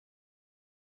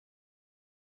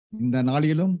இந்த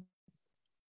நாளிலும்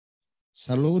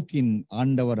சலோத்தின்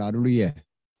ஆண்டவர் அருளிய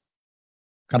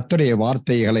கர்த்தருடைய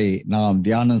வார்த்தைகளை நாம்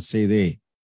தியானம் செய்து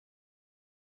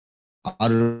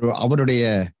அவருடைய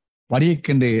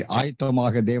பரியக்கென்று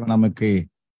ஆயத்தமாக தேவன் நமக்கு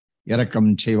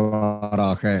இரக்கம்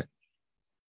செய்வாராக.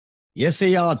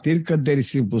 எசையா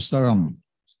தீர்க்கதரிசி புஸ்தகம்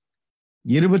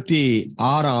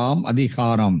 26ஆம்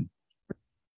அதிகாரம்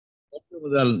 1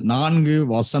 முதல் 4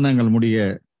 வசனங்கள் முடிய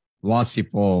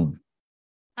வாசிப்போம்.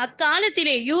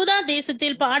 அக்காலத்திலே யூதா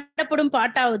தேசத்தில் பாடப்படும்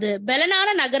பாட்டாவது, பெலனான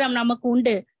நகரம் நமக்கு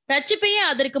உண்டு, ரட்சிப்பையே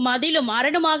அதற்கு மதிலும்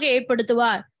அரணுமாக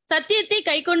ஏற்படுத்துவார். சத்தியத்தை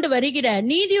கைக்கொண்டு வருகிற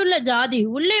நீதியுள்ள ஜாதி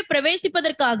உள்ளே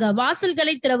பிரவேசிப்பதற்காக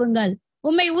வாசல்களை திறவுங்கள்.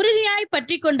 உம்மை உறுதியாய்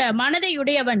பற்றி கொண்ட மனதை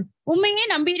உடையவன் உம்மையே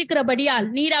நம்பியிருக்கிறபடியால்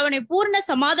நீர் அவனை பூர்ண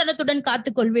சமாதானத்துடன்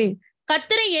காத்துக்கொள்வேன்.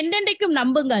 கர்த்தரை என்றென்றைக்கும்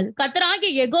நம்புங்கள்.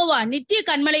 கர்த்தராகிய யெகோவா நித்திய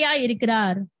கன்மலையாய்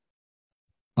இருக்கிறார்.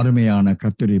 அருமையான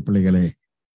கர்த்தருடைய பிள்ளைகளே,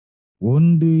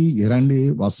 1-2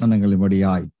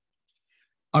 வசனங்களின்படியாய்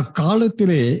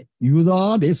அக்காலத்திலே யூதா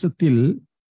தேசத்தில்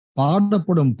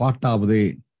பாடப்படும் பாட்டாவது,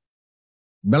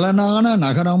 பெலனான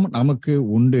நகரம் நமக்கு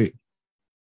உண்டு,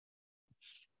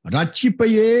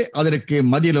 ரட்சிப்பையே அதற்கு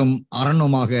மதிலும்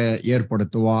அரணுமாக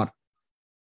ஏற்படுத்துவார்.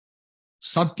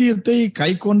 சத்தியத்தை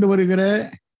கை கொண்டு வருகிற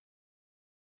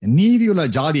நீதியுள்ள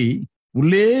ஜாதி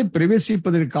உள்ளே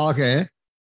பிரவேசிப்பதற்காக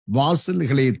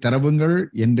வாசல்களை திறவுங்கள்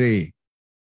என்று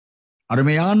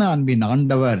அருமையான அன்பின்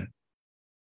ஆண்டவர்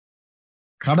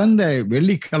கடந்த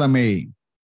வெள்ளிக்கிழமை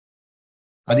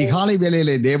அதிகாலை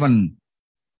வேளையிலே தேவன்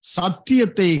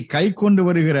சத்தியத்தை கை கொண்டு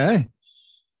வருகிற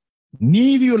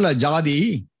நீதியுள்ள ஜாதி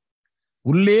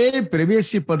உள்ளே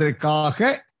பிரவேசிப்பதற்காக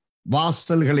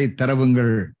வாசல்களை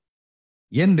திறவுங்கள்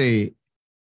என்று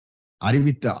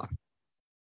அறிவித்தார்.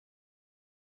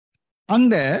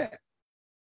 அந்த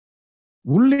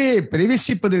உள்ளே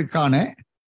பிரவேசிப்பதற்கான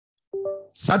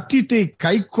சத்தியத்தை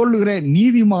கை கொள்ளுகிற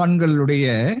நீதிமான்களுடைய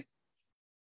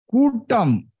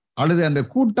கூட்டம் அல்லது அந்த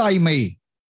கூட்டாய்மை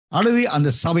அல்லது அந்த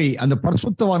சபை, அந்த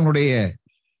பரிசுத்தவான்களுடைய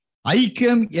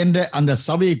ஐக்கியம் என்ற அந்த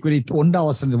சபையை குறித்து 1ஆம்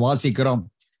வசனத்தை வாசிக்கிறோம்.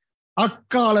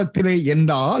 அக்காலத்திலே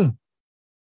என்றால்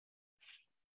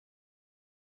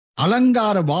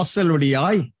அலங்கார வாசல்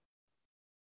வழியாய்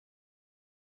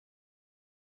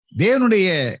தேவனுடைய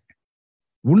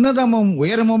உன்னதமும்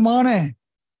உயரமுமான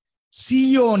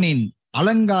சீயோனின்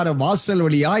அலங்கார வாசல்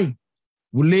வழியாய்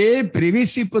உள்ளே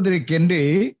பிரவேசிப்பதற்கென்று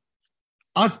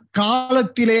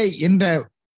அக்காலத்திலே என்ற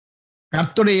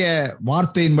கர்த்தருடைய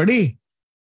வார்த்தையின்படி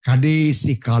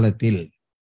கடைசி காலத்தில்,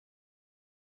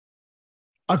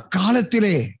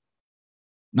 அக்காலத்திலே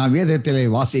நாம் வேதத்திலே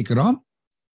வாசிக்கிறோம்.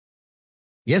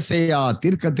 எசையா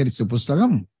தீர்க்கதரிசி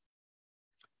புஸ்தகம்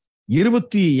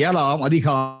 27ஆம்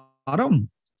அதிகாரம்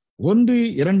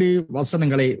 1-2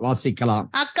 வசனங்களை வாசிக்கலாம்.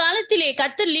 அக்காலத்திலே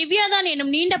கர்த்தர் லிவியாதான்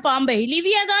என்னும் நீண்ட பாம்பை,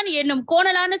 லிவியாதான் என்னும்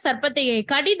கோணலான சர்ப்பத்தையே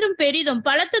கடிதும் பெரிதும்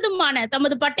பலத்ததுமான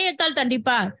தமது பட்டயத்தால்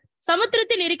தண்டிப்பார்.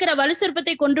 சமுத்திரத்தில் இருக்கிற வலு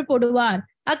சர்ப்பத்தை கொன்று போடுவார்.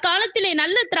 அக்காலத்திலே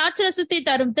நல்ல திராட்சரசத்தை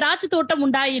தரும் திராட்சை தோட்டம்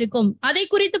உண்டாயிருக்கும், அதை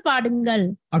குறித்து பாடுங்கள்.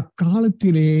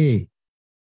 அக்காலத்திலே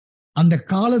அந்த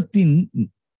காலத்தின்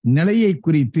நிலையை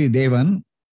குறித்து தேவன்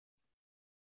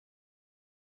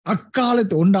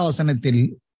அக்காலத்து 1ஆம் வசனத்தில்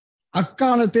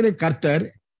அக்காலத்திலே கர்த்தர்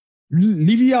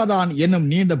லிவியாதான் என்னும்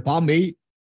நீண்ட பாம்பை,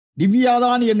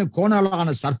 லிவியாதான் என்னும் கோணலான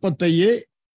சர்ப்பத்தையே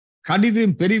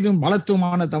கடிதும் பெரிதும்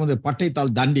பலத்துமான தமது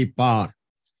பட்டயத்தால் தண்டிப்பார்.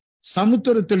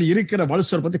 சமுத்திரத்தில் இருக்கிற வலு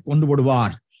சர்ப்பத்தை கொண்டு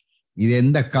போடுவார். இது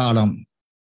எந்த காலம்?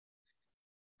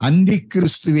 அந்தி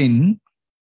கிறிஸ்துவின்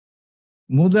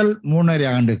முதல் 3.5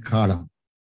 ஆண்டு காலம்.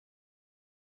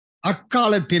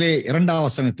 அக்காலத்திலே 2ஆம்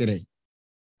வசனத்திலே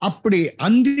அப்படி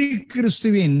அந்தி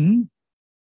கிறிஸ்துவின்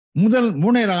முதல்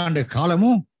 3.5 ஆண்டு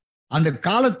காலமும் அந்த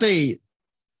காலத்தை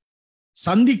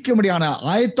சந்திக்கும்படியான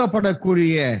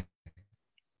ஆயத்தப்படக்கூடிய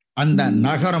அந்த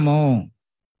நகரமோ,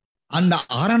 அந்த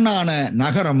அரணான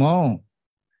நகரமோ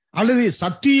அல்லது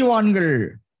சத்தியவான்கள்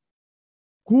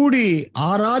கூடி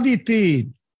ஆராதித்து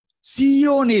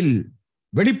சீயோனில்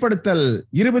வெளிப்படுத்தல்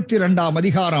 22ஆம்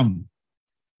அதிகாரம்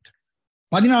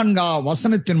 14ஆம்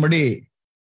வசனத்தின்படி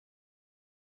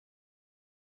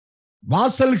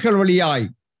வாசல்கள் வழியாய்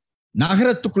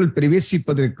நகரத்துக்குள்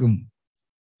பிரவேசிப்பதற்கும்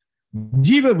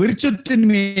ஜீவ விருட்சத்தின்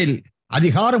மேல்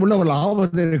அதிகாரம் உள்ளவர்கள்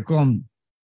ஆவதற்கும்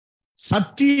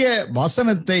சத்திய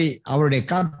வசனத்தை அவருடைய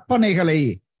கற்பனைகளை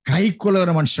கை கொள்ளுகிற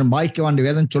மனுஷன் பாக்கியவான்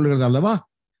வேதம் சொல்லுகிறது அல்லவா?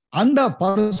 அந்த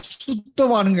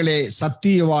பரிசுத்தவான்களே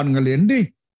சத்தியவான்கள் என்று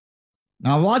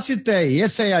நான் வாசித்த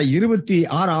ஏசாயா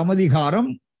 26ஆம்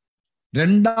அதிகாரம்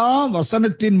 2ஆம்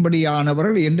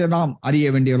வசனத்தின்படியானவர்கள் என்று நாம்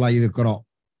அறிய வேண்டியவர்களாய் இருக்கிறோம்.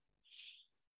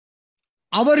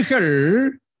 அவர்கள்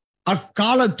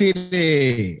அக்காலத்திலே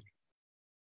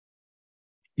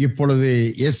இப்பொழுது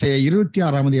எசேயா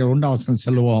 26:1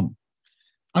 சொல்லுவோம்.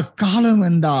 அக்காலம்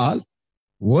என்றால்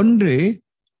ஒன்று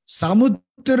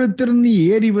சமுத்திரத்திலிருந்து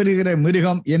ஏறி வருகிற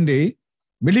மிருகம் என்று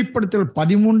வெளிப்படுத்தல்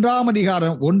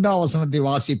 13:1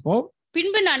 வாசிப்போம்.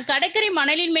 பின்பு நான் கடற்கரை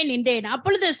மணலின் மேல் நின்றேன்.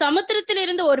 அப்பொழுது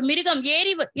சமுத்திரத்திலிருந்து ஒரு மிருகம்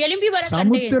எழும்பி வர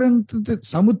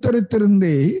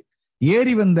சமுத்திரத்திலிருந்து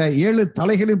ஏறி வந்த 7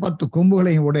 தலைகளையும் 10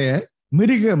 கொம்புகளையும் உடைய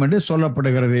மிருகம் என்று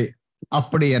சொல்லப்படுகிறது.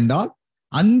 அப்படி என்றால்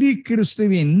அந்தி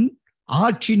கிறிஸ்துவின்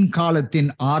ஆட்சியின் காலத்தின்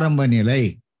ஆரம்ப நிலை.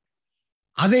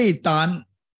 அதைத்தான்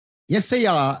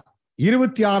எசேயா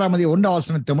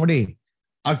 26:1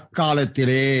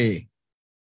 அக்காலத்திலே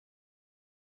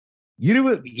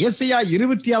எசேயா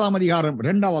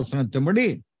 27:2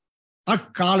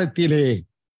 அக்காலத்திலே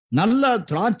நல்ல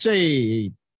திராட்சை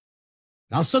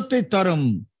ரசத்தை தரும்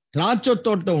திராட்சை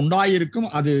தோட்டம் உண்டாயிருக்கும்,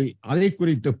 அதை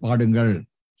குறித்து பாடுங்கள்.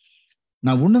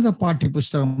 நான் உன்னத பாட்டி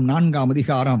புஸ்தகம்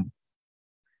 4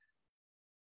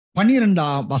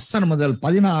 12 முதல்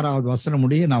 16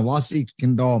 முடிய நான்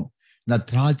வாசிக்கின்றோம். இந்த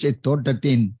திராட்சை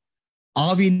தோட்டத்தின்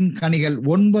ஆவின் கனிகள்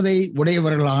 9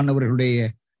 உடையவர்களானவர்களுடைய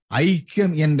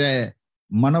ஐக்கியம் என்ற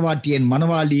மனவாட்டியின்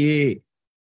மனவாளியே.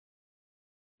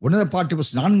 உன்னத பாட்டி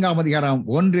புஸ்தகம் 4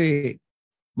 1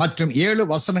 மற்றும் 7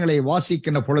 வசனங்களை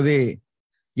வாசிக்கின்ற பொழுது,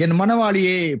 என்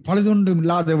மனவாளியே, பழுதொன்றும்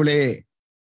இல்லாதவளே,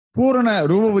 பூரண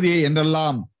ரூபவதியே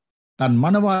என்றெல்லாம் தன்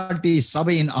மனவாட்டி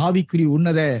சபையின் ஆவிக்குரிய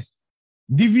உன்னத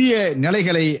திவ்ய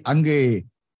நிலைகளை அங்கு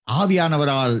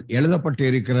ஆவியானவரால் எழுதப்பட்டு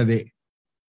இருக்கிறது.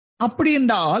 அப்படி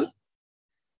என்றால்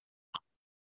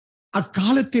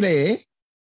அக்காலத்திலே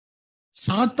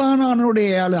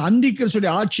சாத்தானுடைய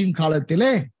அந்திகிறிஸ்துவின் ஆட்சியின்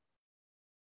காலத்திலே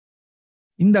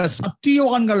இந்த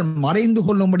சத்தியவான்கள் மறைந்து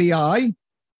கொள்ளும்படியாய்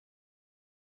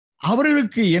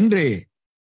அவர்களுக்கு என்று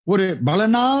ஒரு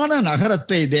பலனான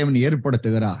நகரத்தை தேவன்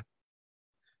ஏற்படுத்துகிறார்.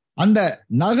 அந்த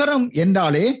நகரம்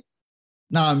என்றாலே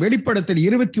நான் வெளிப்படுத்தல்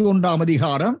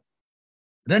 21:2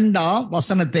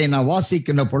 நான்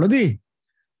வாசிக்கின்ற பொழுது,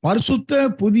 பரிசுத்த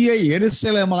புதிய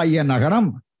எருசலேமாகிய நகரம்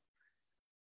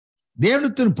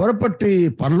தேவனிடத்தில் புறப்பட்டு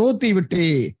பரலோகத்தை விட்டு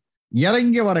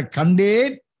இறங்கி வர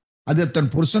கண்டேன். அது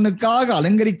தன் புருஷனுக்காக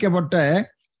அலங்கரிக்கப்பட்ட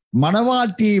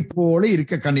மனவாட்டியை போல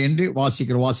இருக்க கண்டேன் என்று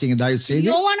வாசிங்க தயவு செய்து.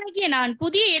 யோவானாகிய நான்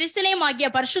புதிய எருசலேம் ஆகிய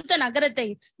பரிசுத்த நகரத்தை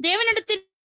தேவனிடத்தில்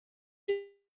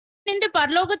நின்று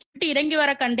பரலோகத்தை விட்டு இறங்கி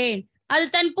வர கண்டேன். அது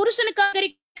தன் புருஷனுக்காக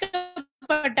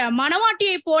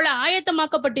மனவாட்டியை போல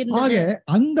ஆயத்தமாக்கப்பட்டிருந்தது.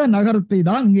 அந்த நகரத்தை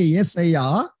தான் இங்கே எசேயா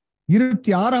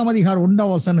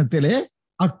 26:1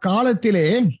 அக்காலத்திலே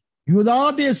யூதா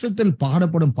தேசத்தில்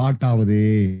பாடப்படும் பாட்டாவது.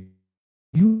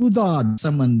 யூதா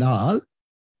தேசம் என்றால்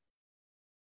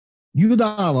யூதா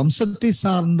வம்சத்தை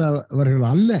சார்ந்தவர்கள்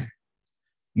அல்ல,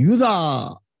 யூதா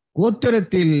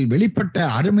கோத்திரத்தில் வெளிப்பட்ட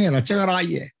அருமை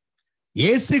இரட்சகராகிய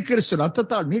இயேசு கிறிஸ்து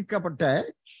ரத்தத்தால் மீட்கப்பட்ட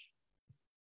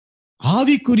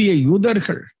ஆவிக்குரிய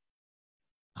யூதர்கள்,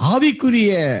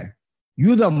 ஆவிக்குரிய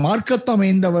யூத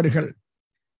மார்க்கத்தமைந்தவர்கள்.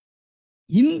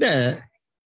 இந்த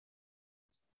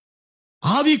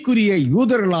ஆவிக்குரிய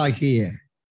யூதர்களாகிய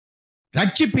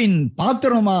ரட்சிப்பின்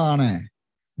பாத்திரமான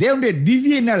தேவனுடைய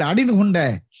திவ்ய நாள் அடைந்து கொண்ட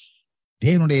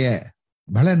தேவனுடைய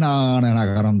பலனான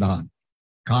நகரம்தான்.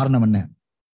 காரணம் என்ன?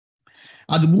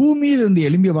 அது பூமியிலிருந்து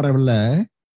எழும்பி வரவில்லை,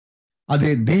 அது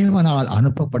தேவனால்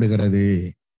அனுப்பப்படுகிறது.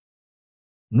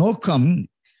 நோக்கம்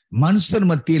மனுஷர்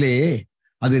மத்தியிலே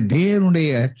அது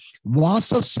தேவனுடைய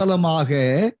வாசஸ்தலமாக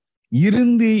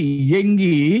இருந்து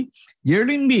இயங்கி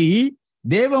எழும்பி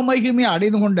தேவ மகிமை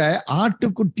அடைந்து கொண்ட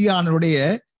ஆட்டுக்குட்டியானுடைய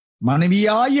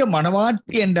மனைவியாய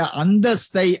மனவாட்டி என்ற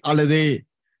அந்தஸ்தை அல்லது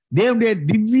தேவனுடைய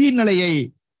திவ்ய நிலையை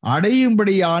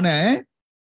அடையும்படியான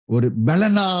ஒரு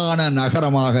பலனான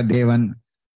நகரமாக தேவன்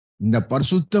இந்த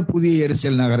பரிசுத்த புதிய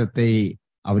எருசலேம் நகரத்தை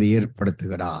அவர்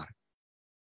ஏற்படுத்துகிறார்.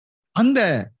 அந்த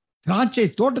திராட்சை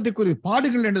தோட்டத்துக்குரிய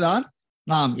பாடுகள் என்றுதான்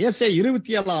நாம் எசேயா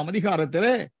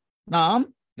 27 நாம்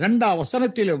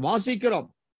 2 வாசிக்கிறோம்.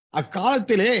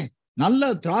 அக்காலத்திலே நல்ல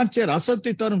திராட்சை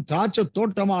ரசத்தை தரும் திராட்சை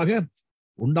தோட்டமாக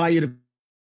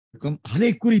உண்டாயிருக்கும்,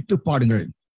 அதை குறித்து பாடுங்கள்.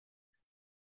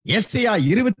 எசேயா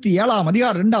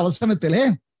 27:2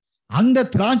 அந்த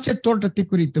திராட்சை தோட்டத்தை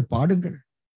குறித்து பாடுங்கள்.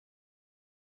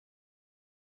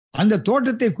 அந்த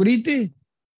தோட்டத்தை குறித்து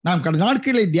நாம் கடந்த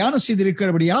நாட்களை தியானம்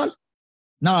செய்திருக்கிறபடியால்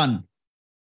நான்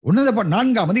உன்னத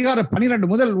 4:12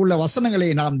 முதல் உள்ள வசனங்களை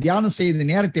நாம் தியானம் செய்து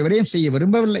நேரத்தை விரயம் செய்ய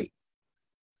விரும்பவில்லை.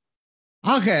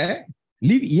 ஆக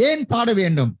ஏன் பாட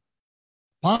வேண்டும்?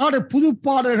 புது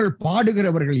பாடல்கள்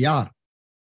பாடுகிறவர்கள் யார்?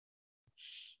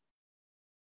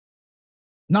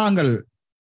 நாங்கள்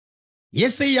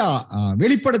எசேயா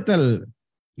வெளிப்படுத்தல்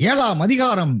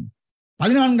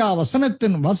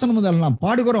 7:14 வசனம் முதல் நாம்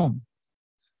பாடுகிறோம்.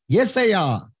 எசேயா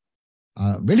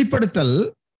வெளிப்படுத்தல்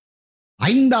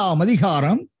 5ஆம்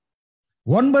அதிகாரம்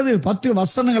 9, 10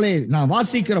 வசனங்களை நான்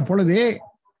வாசிக்கிற பொழுதே,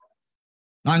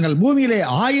 நாங்கள் பூமியிலே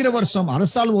 1000 வருஷம்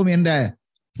அரசாள்வோம் என்ற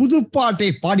புதுப்பாட்டை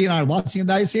பாடினார். வாசிங்க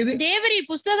தயவு செய்து. தேவரின்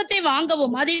புஸ்தகத்தை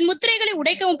வாங்கவும் அதன் முத்திரைகளை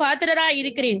உடைக்கவும் பாத்திரராய்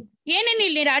இருக்கிறேன்.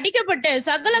 ஏனெனில் நீர் அடிக்கப்பட்ட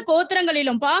சகல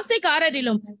கோத்திரங்களிலும்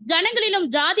பாசைக்காரரிலும் ஜனங்களிலும்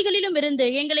ஜாதிகளிலும் இருந்து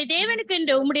எங்களை தேவனுக்கு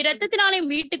என்று உம்முடைய இரத்தத்தினாலே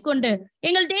மீட்டுக் கொண்டு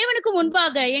எங்கள் தேவனுக்கு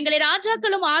முன்பாக எங்களை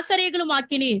ராஜாக்களும் ஆசாரியர்களும்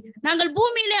ஆக்கினீர். நாங்கள்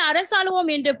பூமியிலே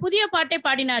அரசாளுவோம் என்று புதிய பாட்டை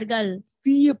பாடினார்கள்.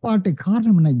 புதிய பாட்டை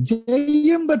காரணம் என்ன?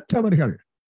 ஜெயம் பெற்றவர்கள்,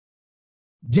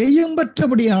 ஜெயம்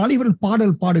பெற்றபடியால் இவர்கள்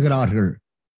பாடல் பாடுகிறார்கள்.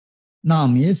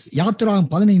 நாம்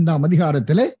யாத்திராகம் 15ஆம்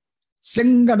அதிகாரத்திலே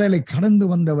செங்கடலை கடந்து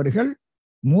வந்தவர்கள்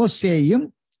மோசேயும்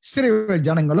இஸ்ரவேல்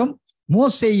ஜனங்களும்,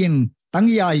 மோசேயின்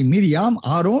தங்கையாய் மிரியாம்,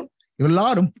 ஆரோன்,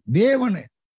 எல்லாரும் தேவன்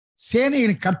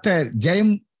சேனையின் கர்த்தர்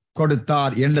ஜெயம்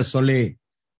கொடுத்தார் என்று சொல்லி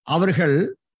அவர்கள்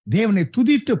தேவனை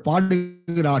துதித்து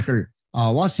பாடுகிறார்கள்.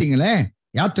 வாசிங்களேன்,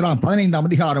 யாத்திராகம் 15ஆம்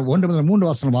அதிகாரம் 1 முதல்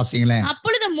 3 வசனம் வாசிங்களேன்.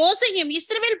 அப்பொழுது மோசேயும்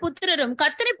இஸ்ரவேல் புத்திரரும்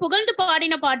கர்த்தரை புகழ்ந்து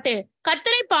பாடின பாட்டு,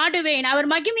 கர்த்தரை பாடுவேன், அவர்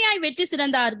மகிமையாய் வெற்றி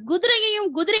சிறந்தார், குதிரையையும்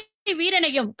குதிரை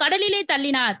வீரனையும் கடலிலே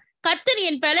தள்ளினார். கர்த்தர்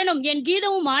என் பலனும் என்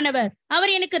கீதமும் ஆனவர்,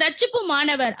 அவர் எனக்கு ரட்சிப்பும்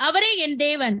ஆனவர், அவரே என்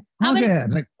தேவன்.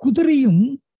 குதிரையும்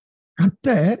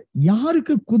கர்த்தர்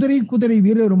யாருக்கு குதிரை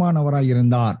வீரருமானவராய்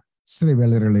இருந்தார்?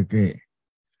 இஸ்ரவேலர்களுக்கு.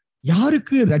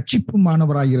 யாருக்கு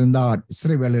ரட்சிப்புமானவராய் இருந்தார்?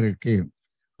 இஸ்ரவேலருக்கு.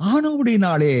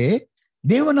 ஆனவுடினாலே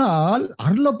தேவனால்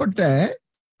அருளப்பட்ட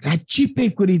ரட்சிப்பை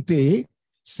குறித்து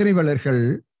இஸ்ரவேலர்கள்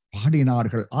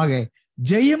பாடினார்கள். ஆக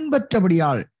ஜெயம்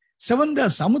பெற்றபடியால், சிவந்த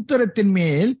சமுத்திரத்தின்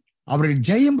மேல் அவர்கள்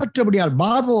ஜெயம் பெற்றபடியால்,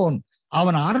 பாபோன்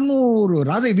அவன் 600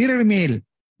 ரத வீரர் மேல்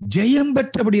ஜெயம்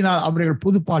பெற்றபடியால் அவர்கள்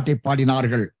புதுப்பாட்டை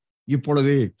பாடினார்கள்.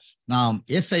 இப்பொழுது நாம்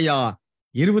ஏசாயா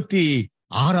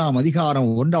 26ஆம் அதிகாரம்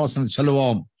 1ஆம் வசனம்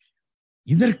சொல்லுவோம்.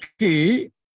 இதற்கு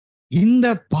இந்த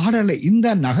பாடலை, இந்த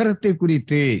நகரத்தை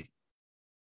குறித்து,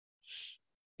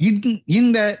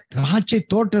 இந்த திராட்சை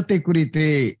தோட்டத்தை குறித்து,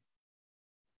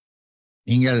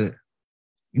 நீங்கள்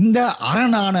இந்த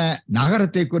அரணான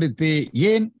நகரத்தை குறித்து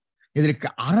ஏன் இதற்கு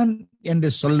அரண் என்று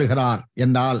சொல்லுகிறார்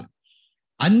என்றால்,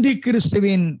 அந்தி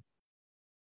கிறிஸ்துவின்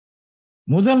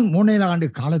முதல் 3 ஆண்டு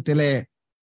காலத்திலே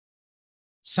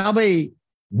சபை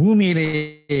பூமியிலே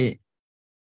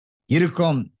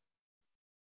இருக்கும்.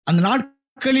 அந்த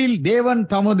நாட்களில் தேவன்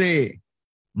தமது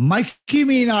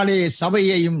மகிமையினாலே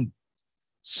சபையையும்,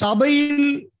 சபையில்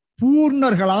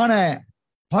பூர்ணர்களான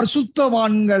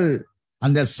பரிசுத்தவான்கள்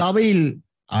அந்த சபையில்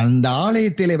அந்த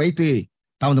ஆலயத்திலே வைத்து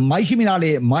தமது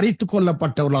மகிமையினாலே மறைத்துக்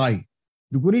கொள்ளப்பட்டவர்களாய்,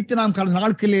 இது குறித்து நாம் கடந்த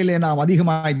நாட்களிலே நாம்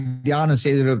அதிகமாய் தியானம்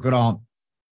செய்திருக்கிறோம்.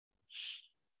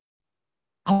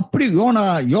 அப்படி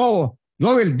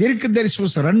யோவேல் தீர்க்கதரிசி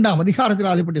 2ஆம்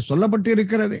அதிகாரத்தில் அதை பற்றி சொல்லப்பட்டு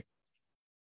இருக்கிறது.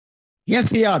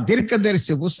 ஏசாயா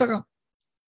தீர்க்கதரிசி புஸ்தகம்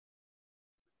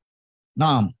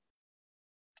நாம்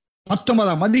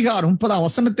 19ஆம் அதிகாரம் 30ஆம்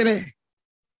வசனத்திலே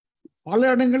பல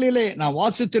இடங்களிலே நாம்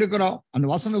வாசித்திருக்கிறோம். அந்த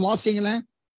வசனம் வாசிங்களேன்.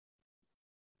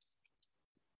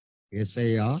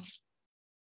 ஏசாயா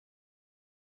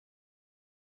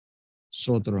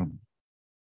சோத்ரம்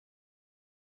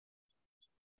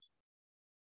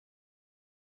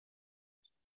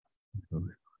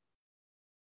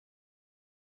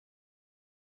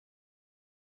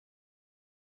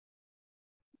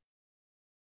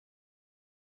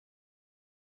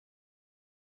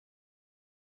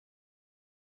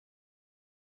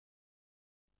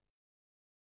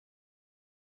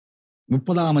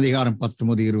 30ஆம் அதிகாரம்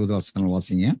 19, 20 வசனம்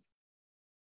வாசிங்க.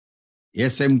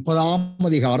 ஏசாயா 30ஆம்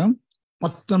அதிகாரம்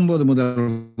 19 முதல்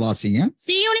வாசிங்க.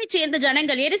 சீயோனை சேர்ந்த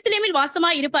ஜனங்கள் எருசலேமில்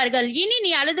வாசமாய் இருப்பார்கள். இனி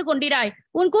நீ அழுது கொண்டிராய்.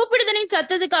 உன் கூப்பிடுதலின்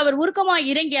சத்தத்துக்கு அவர் உருக்கமாய்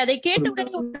இறங்கி அதை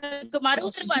கேட்டவுடனே உனக்கு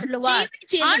மறுஉத்தரவு அருளுவார்.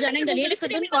 ஜனங்கள்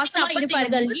எருசலேமில் வாசமாய்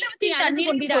இருப்பார்கள்.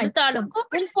 கொடுத்தாலும்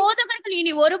உன் போதகர்கள்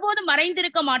இனி ஒருபோதும்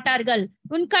மறைந்திருக்க மாட்டார்கள்.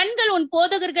 உன் கண்கள் உன்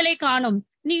போதகர்களை காணும்.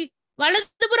 நீ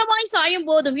வலதுபுறமாய் சாயும்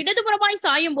போதும் இடதுபுறமாய்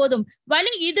சாயும் போதும்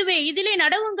வழி இதுவே, இதிலே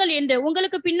நடவுங்கள் என்று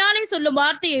உங்களுக்கு பின்னாலே சொல்லும்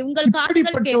வார்த்தையை உங்கள்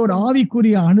காதுகள் கேட்கும். ஒரு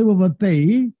ஆவிக்குரிய அனுபவத்தை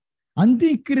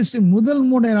அந்தி கிறிஸ்து முதல்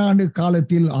 3 ஆண்டு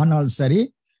காலத்தில் ஆனால் சரி,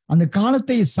 அந்த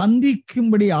காலத்தை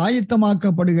சந்திக்கும்படி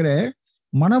ஆயத்தமாக்கப்படுகிற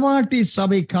மணவாட்டி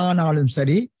சபைக்கானாலும்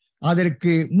சரி,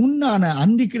 அதற்கு முன்னான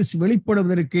அந்தி கிறிஸ்து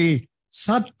வெளிப்படுவதற்கு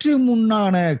சற்று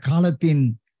முன்னான காலத்தின்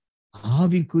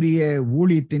ஆவிக்குரிய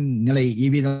ஊழியத்தின் நிலை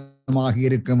இவ்விதமாக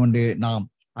இருக்கும் என்று நாம்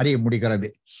அறிய முடிகிறது.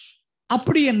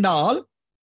 அப்படி என்றால்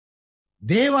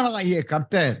தேவனாகிய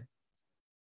கர்த்தர்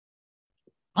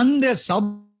அந்த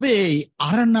சபையை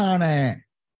அரணான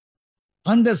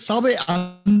அந்த சபை,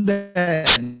 அந்த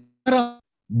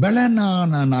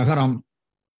பலனான நகரம்,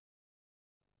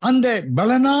 அந்த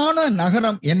பலனான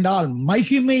நகரம் என்றால்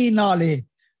மகிமையினாலே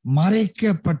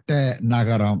மறைக்கப்பட்ட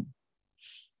நகரம்.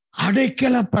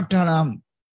 அடைக்கல பட்டணம்.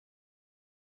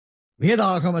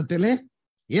 வேதாகமத்திலே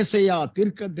ஏசாயா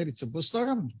தீர்க்கதரிசி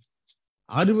புஸ்தகம்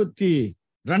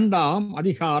 62ஆம்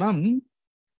அதிகாரம்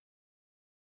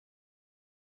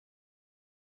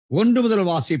 1 முதல்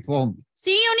வாசிப்போம்.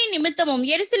 சீயோனின் நிமித்தமும்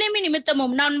எருசலேமின்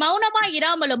நிமித்தமும் நான் மௌனமாய்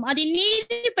இராமலும் அதன்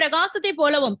நீதி பிரகாசத்தை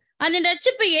போலவும் அதன்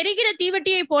ரட்சிப்பு எரிகிற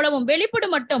தீவட்டியை போலவும்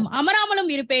வெளிப்படும் மட்டும்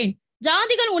அமராமலும் இருப்பேன்.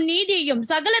 ஜாதிகள் உன் நீதியையும்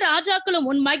சகல ராஜாக்களும்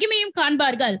உன் மகிமையும்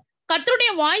காண்பார்கள்.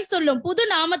 கர்த்தருடைய வாய் சொல்லும் புது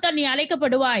நாமத்தால் நீ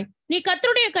அழைக்கப்படுவாய். நீ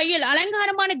கர்த்தருடைய கையில்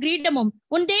அலங்காரமான கிரீடமும்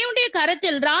உன் தேவனுடைய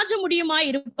கரத்தில் ராஜமுடியுமாய்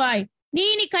இருப்பாய். நீ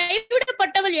இனி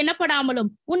கைவிடப்பட்டவள் எனப்படாமலும்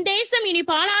உன் தேசம் இனி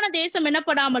பாழான தேசம்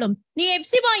எனப்படாமலும் நீ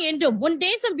எப்சிபா என்றும் உன்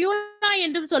தேசம் பியூலா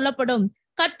என்றும் சொல்லப்படும்.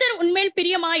 கர்த்தர் உன்மேல்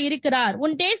பிரியமாய் இருக்கிறார்.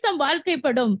 உன் தேசம்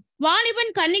வாழ்க்கைப்படும்.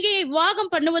 வாலிபன் கன்னிகையை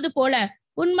விவாகம் பண்ணுவது போல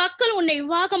உன் மக்கள் உன்னை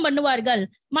விவாகம் பண்ணுவார்கள்.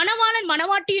 மணவாளன்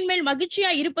மணவாட்டியின் மேல்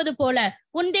மகிழ்ச்சியாய் இருப்பது போல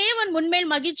உன் தேவன் உன்மேல்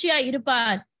மகிழ்ச்சியாய்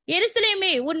இருப்பார்.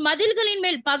 எருசலேமே, உன் மதில்களின்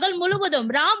மேல் பகல் முழுவதும்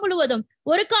ரா முழுவதும்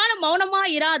ஒரு காலம்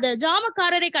மௌனமாய் இராத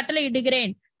ஜாமக்காரரை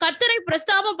கட்டளையிடுகிறேன். கர்த்தரை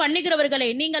பிரஸ்தாபம் பண்ணுகிறவர்களே,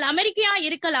 நீங்கள் அமெரிக்கையா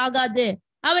இருக்கல் ஆகாது.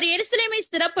 அவர் எருசலேமை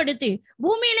ஸ்திரப்படுத்தி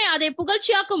பூமியிலே அதை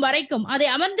புகழ்ச்சியாக்கும் வரைக்கும் அதை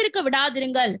அமர்ந்திருக்க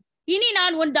விடாதிருங்கள். இனி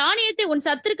நான் உன் தானியத்தை உன்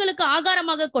சத்துருக்களுக்கு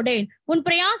ஆகாரமாக கொடேன். உன்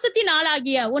பிரயாசத்தின்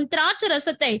ஆளாகிய உன் திராட்சை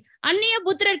ரசத்தை அந்நிய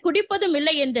புத்திரர் குடிப்பதும்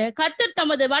இல்லை என்று கர்த்தர்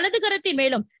தமது வலதுகரத்தின்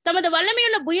மேலும் தமது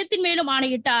வல்லமையுள்ள புயத்தின் மேலும்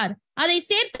ஆணையிட்டார். அதை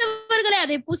சேர்த்தவர்களை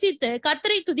அதை புசித்து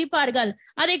கர்த்தரை துதிப்பார்கள்.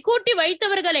 அதை கூட்டி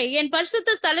வைத்தவர்களை என்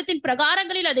பரிசுத்த ஸ்தலத்தின்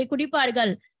பிரகாரங்களில் அதை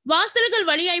குடிப்பார்கள். வாசல்கள்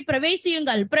வழியாய்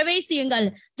பிரவேசியுங்கள், பிரவேசியுங்கள்.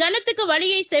 ஜனத்துக்கு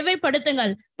வழியை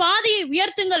செவ்வைப்படுத்துங்கள். பாதையை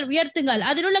உயர்த்துங்கள், உயர்த்துங்கள்.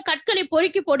 அதில் உள்ள கற்களை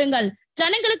பொறுக்கி போடுங்கள்.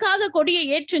 ஜனங்களுக்காக கொடியை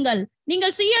ஏற்றுங்கள்.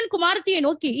 நீங்கள் சீயோன் குமாரத்தியை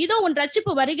நோக்கி, இதோ உன்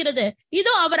ரட்சிப்பு வருகிறது,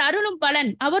 இதோ அவர் அருளும்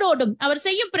பலன் அவரோடும் அவர்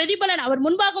செய்யும் பிரதிபலன் அவர்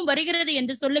முன்பாகவும் வருகிறது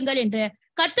என்று சொல்லுங்கள் என்று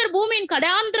கர்த்தர் பூமியின்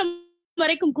கடாந்திரம்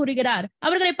வரைக்கும் கூறுகிறார்.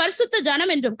 அவர்களை பரிசுத்த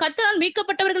ஜனம் என்றும் கர்த்தரால்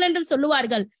மீட்கப்பட்டவர்கள் என்றும்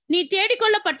சொல்லுவார்கள். நீ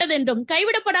தேடிக்கொள்ளப்பட்டது என்றும்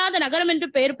கைவிடப்படாத நகரம் என்று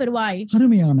பெயர் பெறுவாய்.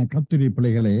 அருமையான கர்த்தருடைய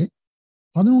பிள்ளைகளே,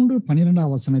 11-12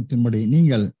 வசனத்தின்படி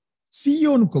நீங்கள்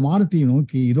சீயோன் குமாரத்தியை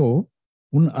நோக்கி, இதோ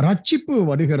உன் ரட்சிப்பு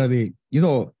வருகிறது,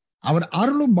 இதோ அவர்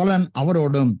அருளும் பலன்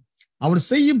அவரோடும் அவர்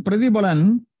செய்யும் பிரதிபலன்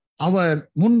அவர்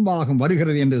முன்பாக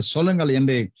வருகிறது என்று சொல்லுங்கள்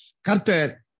என்று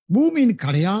கர்த்தர் பூமியின்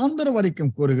கடையாந்தர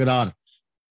வரைக்கும் கூறுகிறார்.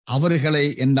 அவர்களை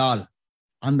என்றால்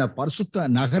அந்த பரிசுத்த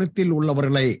நகரத்தில்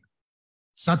உள்ளவர்களை,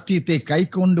 சத்தியத்தை கை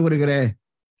கொண்டு வருகிற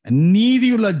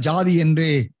நீதியுள்ள ஜாதி என்று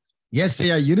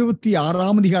ஏசாயா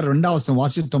 26ஆம் அதிகாரம் 2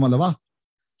 வாசித்தோம் அல்லவா?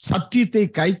 சத்தியத்தை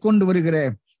கை கொண்டு வருகிற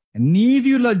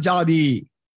நீதியுள்ள ஜாதி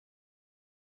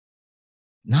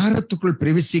நகரத்துக்குள்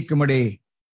பிரவேசிக்கும்படி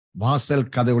வாசல்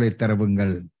கதவுகளை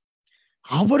திறவுங்கள்.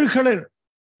 அவர்கள்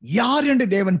யார் என்று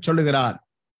தேவன் சொல்லுகிறார்?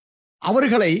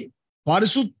 அவர்களை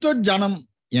பரிசுத்த ஜனம்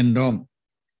என்றும்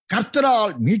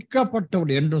கர்த்தரால்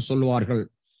மீட்கப்பட்டவர் என்றும் சொல்லுவார்கள்.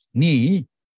 நீ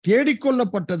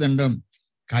தேடிக்கொள்ளப்பட்டது என்றும்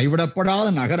கைவிடப்படாத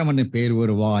நகரம் என்று பெயர்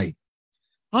வருவாய்.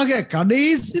 ஆக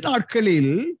கடைசி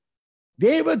நாட்களில்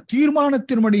தேவ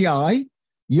தீர்மானத்தின்படியாய்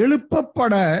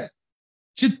எழுப்பப்பட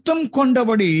சித்தம்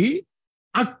கொண்டபடி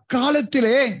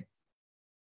அக்காலத்திலே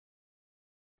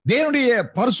தேவனுடைய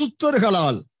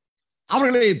பரிசுத்தர்களால்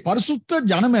அவர்களை பரிசுத்த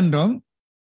ஜனம் என்றும்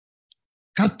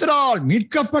கர்த்தரால்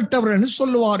மீட்கப்பட்டவர் என்று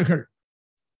சொல்லுவார்கள்.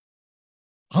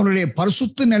 அவருடைய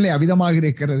பரிசுத்த நிலை அவிதமாக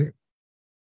இருக்கிறது.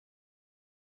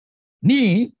 நீ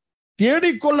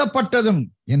தேடிக்கொள்ளப்பட்டதும்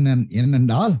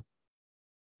என்னென்றால்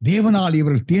தேவனால்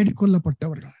இவர்கள்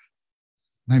தேடிக்கொள்ளப்பட்டவர்கள்.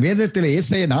 நான் வேதத்தில்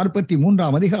ஏசாயா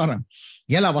 43ஆம் அதிகாரம்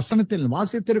 7 வசனத்தில்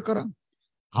வாசித்திருக்கிறோம்.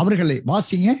 அவர்களை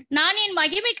வாசிங்க. நான் என்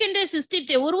மகிமைக்கென்று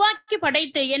சிருஷ்டித்து உருவாக்கி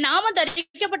படைத்து என் நாமம்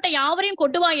தரிக்கப்பட்ட யாவரையும்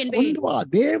கொண்டு வா என்பேன்.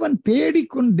 தேவன்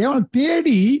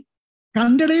தேடி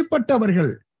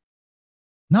கண்டடையப்பட்டவர்கள்.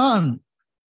 நான்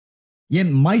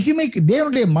என் மகிமைக்கு,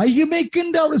 தேவனுடைய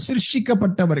மகிமைக்கென்று அவர்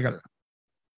சிருஷ்டிக்கப்பட்டவர்கள்.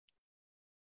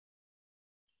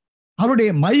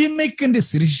 அவருடைய மகிமைக்கென்று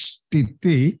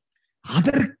சிருஷ்டித்து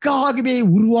அதற்காகவே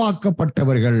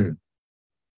உருவாக்கப்பட்டவர்கள்.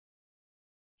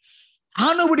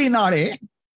 ஆனபடினாலே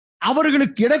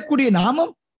அவர்களுக்கு இடக்கூடிய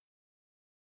நாமம்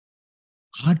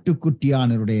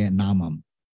ஆட்டுக்குட்டியானவருடைய நாமம்,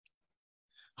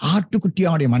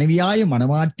 ஆட்டுக்குட்டியானுடைய மனைவியாய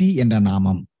மணவாட்டி என்ற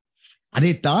நாமம்.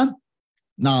 அதைத்தான்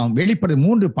நாம் வெளிப்படு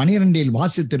 3:12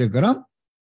 வாசித்திருக்கிறோம்.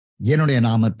 என்னுடைய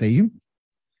நாமத்தையும்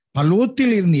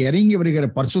பல்லோத்தில் இருந்து இறங்கி வருகிற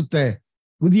பரிசுத்த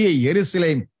புதிய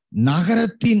எருசலேம்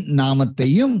நகரத்தின்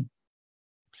நாமத்தையும்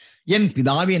என்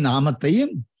பிதாவின்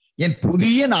நாமத்தையும் என்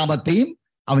புதிய நாமத்தையும்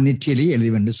அவன் நெற்றியிலே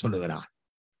எழுதுவென்று சொல்லுகிறான்.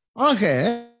 ஆக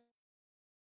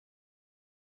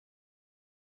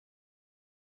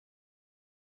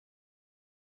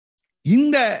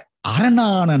இந்த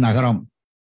அரணான நகரம்,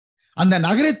 அந்த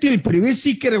நகரத்தில்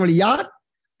பிரவேசிக்கிறவர்கள் யார்?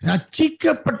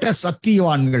 ரட்சிக்கப்பட்ட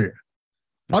சத்தியவான்கள்,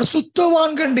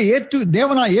 பரிசுத்தவான்கள்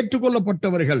தேவனாய்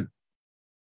ஏற்றுக்கொள்ளப்பட்டவர்கள்,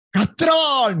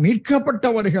 கர்த்தரால்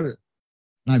மீட்கப்பட்டவர்கள்.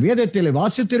 நான் வேதத்தில்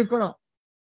வாசித்திருக்கிறோம்.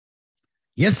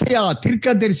 எசையா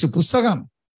தீர்க்கதரிசி புஸ்தகம்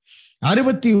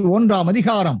 61ஆம்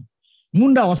அதிகாரம்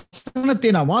 3ஆம் வசனத்தை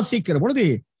நான் வாசிக்கிற பொழுது,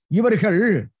 இவர்கள்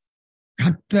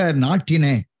கர்த்தர் நாட்டின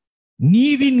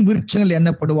நீதின் விருட்சங்கள்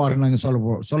என்னப்படுவார்கள் நாங்க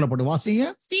சொல்லப்படும். வாசிங்க.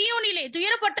 சீயோனிலே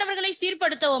துயரப்பட்டவர்களை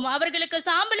சீர்படுத்தவும், அவர்களுக்கு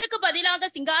சாம்பலுக்கு பதிலாக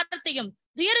சிங்காரத்தையும்,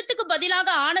 துயரத்துக்கு பதிலாக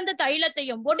ஆனந்த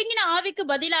தைலத்தையும், ஒடுங்கின ஆவிக்கு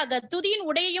பதிலாக துதியின்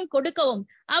உடையையும் கொடுக்கவும்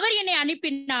அவர் என்னை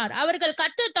அனுப்பினார். அவர்கள்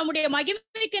கர்த்தர் தம்முடைய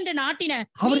மகிமைக்கென்று நாட்டின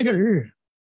அவர்கள்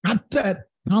கர்த்தர்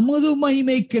நமது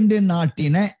மகிமைக்கென்று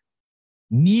நாட்டின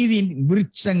நீதியின்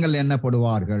விருட்சங்கள்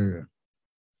என்னப்படுவார்கள்.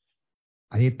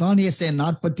 அதைத்தான் எசேக்கியேல்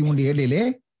 43:7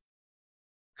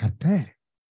 கர்த்தர்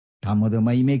தமது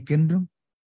மகிமைக்கென்றும்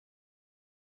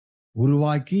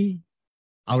உருவாக்கி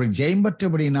அவர் ஜெயம்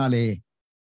பெற்றபடினாலே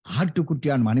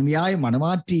ஆட்டுக்குட்டியான் மனைவியாய்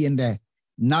மணவாட்டி என்ற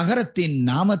நகரத்தின்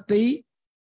நாமத்தை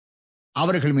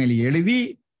அவர்கள் மேல் எழுதி,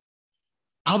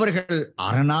 அவர்கள்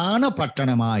அரணான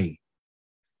பட்டணமாய்,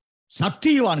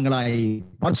 சத்தியவான்களாய்,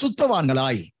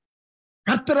 பரிசுத்தவான்களாய்,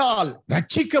 கர்த்தரால்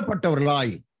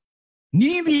ரட்சிக்கப்பட்டவர்களாய்,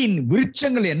 நீதியின்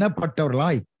விருட்சங்கள்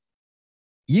எண்ணப்பட்டவர்களாய்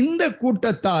இந்த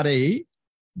கூட்டத்தாரை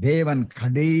தேவன்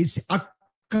கடைசி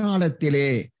அக்காலத்திலே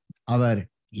அவர்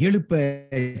எழுப்ப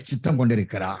சித்தம்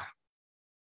கொண்டிருக்கிறார்.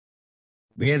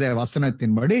 வேத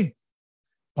வசனத்தின்படி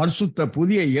பரிசுத்த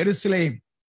புதிய எருசலேம்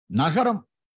நகரம்,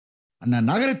 அந்த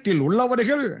நகரத்தில்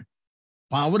உள்ளவர்கள்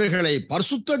அவர்களை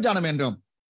பரிசுத்த ஜனம் என்றும்,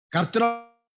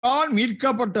 கர்த்தரால்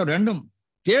மீட்கப்பட்டவர் என்றும்,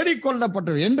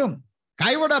 தேடிக்கொள்ளப்பட்டவர் என்றும்,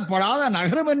 கைவிடப்படாத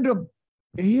நகரம் என்றும்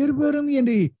பெயர் பெறும்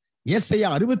என்று ஏசாயா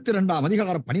 62ஆம்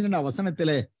அதிகாரம் 12ஆம்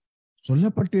வசனத்திலே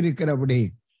சொல்லப்பட்டிருக்கிறபடி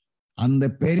அந்த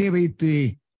பெயரை வைத்து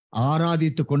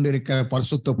ஆராதித்துக் கொண்டிருக்கிற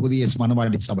பரிசுத்த புதிய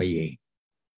மணவாட்டி சபையே,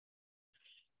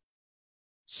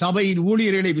 சபையின்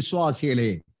ஊழியர்களே, விசுவாசிகளே,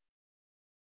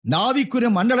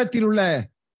 நாவிக்குரிய மண்டலத்தில் உள்ள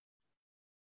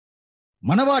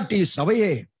மணவாட்டி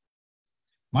சபையே,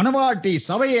 மணவாட்டி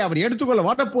சபையை அவர் எடுத்துக்கொள்ள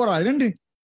வரப்போறார் என்று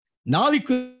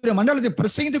நாவிக்குரிய மண்டலத்தை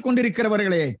பிரசங்கித்துக்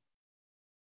கொண்டிருக்கிறவர்களே,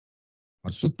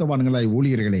 பரிசுத்தவான்களாய்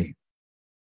ஊழியர்களே,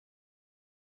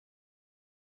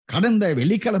 கடந்த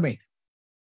வெள்ளிக்கிழமை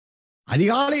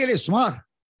அதிகாலையிலே சுமார்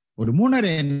ஒரு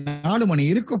 3:30-4 மணி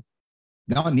இருக்கும்,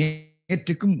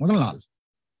 நேற்றுக்கும் முதல் நாள்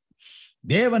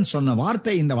தேவன் சொன்ன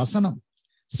வார்த்தை இந்த வசனம்,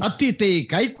 சத்தியத்தை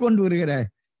கை கொண்டு வருகிற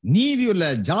நீதியுள்ள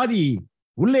ஜாதி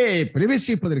உள்ளே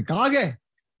பிரவேசிப்பதற்காக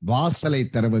வாசலை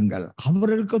திறவுங்கள்.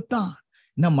 அவர்களுக்குத்தான்,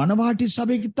 இந்த மணவாட்டி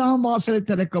சபைக்குத்தான் வாசலை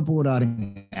திறக்க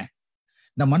போகிறாருங்க.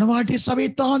 இந்த மணவாட்டி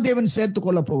சபைத்தான் தேவன் சேர்த்துக்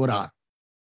கொள்ள போகிறார்.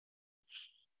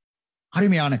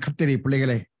 அருமையான கர்த்தருடைய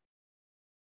பிள்ளைகளே,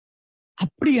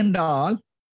 அப்படி என்றால்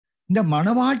இந்த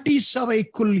மணவாட்டி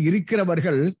சபைக்குள்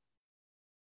இருக்கிறவர்கள்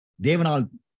தேவனால்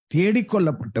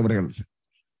தேடிக்கொள்ளப்பட்டவர்கள்.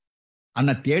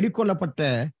 அந்த தேடிக்கொள்ளப்பட்ட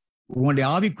உங்களுடைய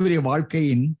ஆவிக்குரிய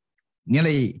வாழ்க்கையின்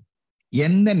நிலை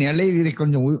எந்த நிலையில்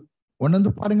கொஞ்சம்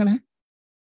உணர்ந்து பாருங்களேன்.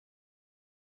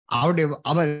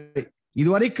 அவர்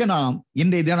இதுவரைக்கும் நாம்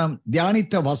இன்றைய தினம்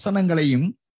தியானித்த வசனங்களையும்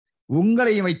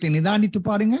உங்களையும் வைத்து நிதானித்து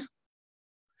பாருங்க.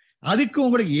 அதுக்கு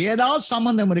உங்களுக்கு ஏதாவது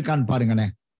சம்பந்தம் இருக்கான்னு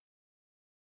பாருங்களேன்.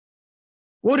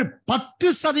 ஒரு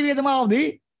 10%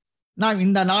 நாம்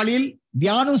இந்த நாளில்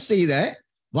தியானம் செய்த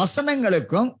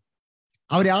வசனங்களுக்கும்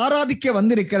அவரை ஆராதிக்க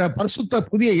வந்திருக்கிற பரிசுத்த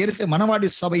புதிய எருசலேம் மணவாட்டி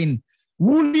சபையின்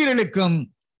ஊழியர்களுக்கும்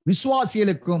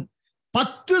விசுவாசிகளுக்கும்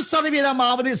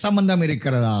 10% சம்பந்தம்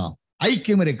இருக்கிறதா,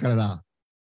 ஐக்கியம் இருக்கிறதா?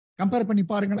 கம்பேர் பண்ணி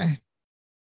பாருங்களேன்.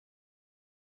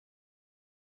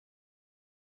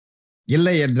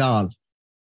 இல்லை என்றால்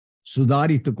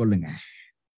சுதாரித்துக் கொள்ளுங்க.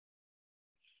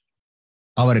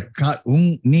 அவர்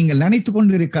நீங்கள் நினைத்துக்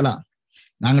கொண்டிருக்கலாம்,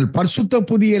 நாங்கள் பரிசுத்த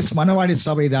புதிய மணவாட்டி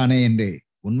சபைதானே என்று.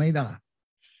 உண்மைதான்,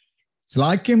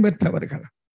 ஸ்லாக்கியம் பெற்றவர்கள்.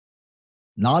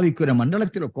 நாவிக்குரிய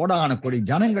மண்டலத்தில் கோடான கோடி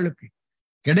ஜனங்களுக்கு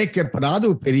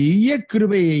கிடைக்கப்படாத பெரிய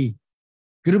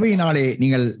கிருபையினாலே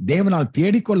நீங்கள் தேவனால்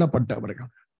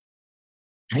தேடிக்கொள்ளப்பட்டவர்கள்,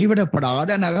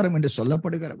 கைவிடப்படாத நகரம் என்று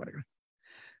சொல்லப்படுகிறவர்கள்,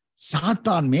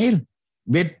 சாத்தான் மேல்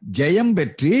ஜெயம்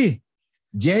பெற்று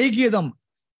ஜெயகீதம்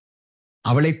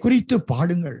அவளை குறித்து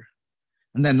பாடுங்கள்.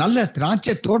 அந்த நல்ல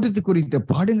திராட்சை தோட்டத்தை குறித்து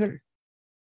பாடுங்கள்.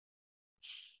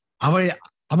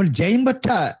 அவள் ஜெயம் பெற்ற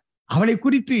அவளை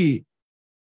குறித்து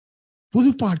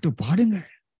புதுப்பாட்டு பாடுங்கள்.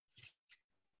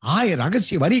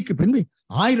 ரகசிய வரிக்கு பின்பு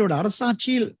ஆயிரோட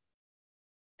அரசாட்சியில்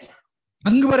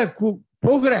அங்கு வர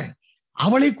போகிற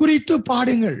அவளை குறித்து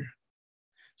பாடுங்கள்.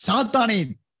 சாத்தானை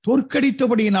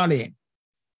தோற்கடித்தபடியினாலே,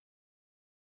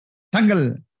 தங்கள்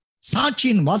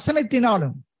சாட்சியின்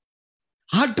வசனத்தினாலும்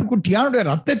ஆட்டுக்குட்டியானுடைய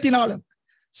ரத்தத்தினாலும்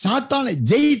சாத்தானை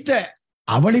ஜெயித்த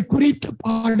அவளை குறித்து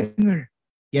பாடுங்கள்.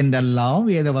 என்றெல்லாம்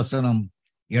வேத வசனம்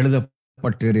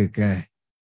எழுதப்பட்டிருக்க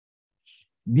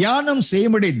தியானம்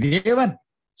செய்யும்படி தேவன்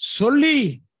சொல்லி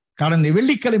கடந்த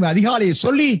வெள்ளிக்கிழமை அதிகாலையை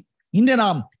சொல்லி இன்று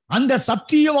நாம் அந்த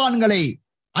சத்தியவான்களை,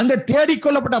 அந்த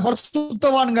தேடிக்கொள்ளப்பட்ட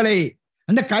பரிசுத்தவான்களை,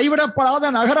 அந்த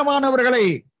கைவிடப்படாத நகரமானவர்களை,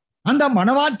 அந்த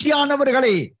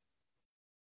மனவாட்சியானவர்களை,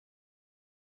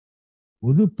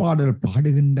 புதுப்பாடல்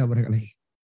பாடுகின்றவர்களை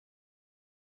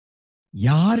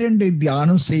யார் என்று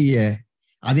தியானம் செய்ய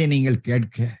அதை நீங்கள்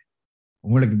கேட்க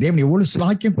உங்களுக்கு தேவன் எவ்வளவு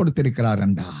சாக்கியம் கொடுத்திருக்கிறார்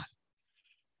என்றால்,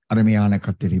 அருமையான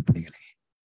கர்த்தருடைய பிள்ளைகளே,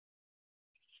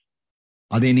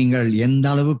 அதை நீங்கள் எந்த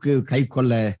அளவுக்கு கை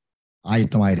கொள்ள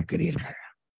ஆயத்தமாயிருக்கிறீர்கள்?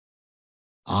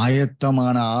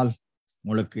 ஆயத்தமானால்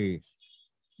உங்களுக்கு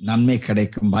நன்மை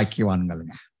கிடைக்கும்.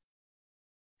 பாக்கியவான்களுங்க.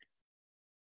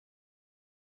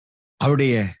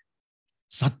 அவருடைய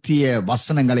சத்திய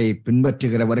வசனங்களை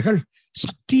பின்பற்றுகிறவர்கள்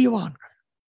சத்தியவான்கள்.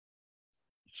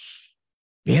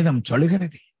 வேதம்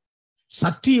சொல்லுகிறது,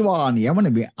 சத்தியவான்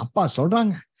எவனும், அப்பா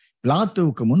சொல்றாங்க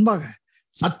பிலாத்துவுக்கு முன்பாக,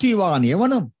 சத்தியவான்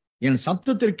எவனும் என்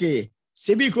சப்தத்திற்கு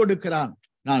செவி கொடுக்கிறான்,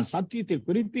 நான் சத்தியத்தை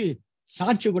குறித்து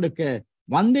சாட்சி கொடுக்க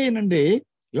வந்தேன் என்று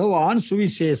யோவான்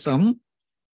சுவிசேஷம்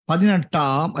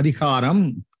 18ஆம் அதிகாரம்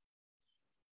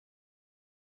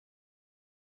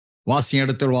வாசிங்க,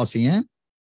 எடுத்து வாசிங்க.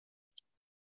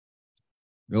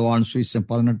 யோவான் சுவிசேஷம்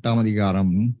 18ஆம்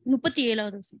அதிகாரம்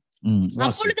 37வது.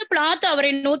 அப்பொழுது பிலாத்து அவரை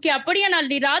நோக்கி, அப்படியானால்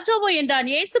நீ ராஜாவோ என்றான்.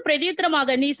 இயேசு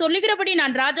பிரதியுத்தரமாக, நீ சொல்லுகிறபடி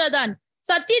நான் ராஜாதான்.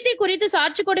 சத்தியத்தை குறித்து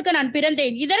சாட்சி கொடுக்க நான்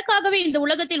பிறந்தேன். இதற்காகவே இந்த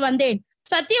உலகத்தில் வந்தேன்.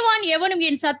 சத்தியவான் எவனும்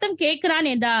என் சத்தம் கேட்கிறான்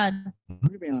என்றார்.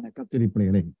 அருமையான கர்த்தருடைய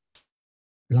பிள்ளைகளே,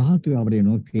 பிலாத்து அவரை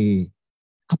நோக்கி,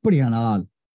 அப்படியானால்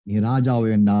நீ ராஜாவோ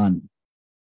என்றான்.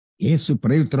 இயேசு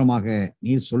பிரதியுத்தரமாக,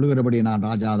 நீ சொல்லுகிறபடி நான்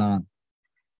ராஜாதான்.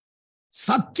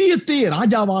 சத்தியத்தை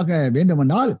ராஜாவாக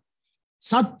வேண்டுமென்றால்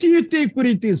சத்தியத்தை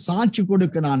குறித்து சாட்சி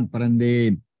கொடுக்க நான்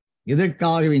பிறந்தேன்.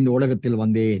 இதற்காக இந்த உலகத்தில்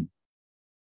வந்தேன்.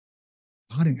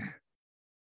 பாருங்க,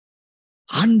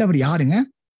 ஆண்டவர் யாருங்க?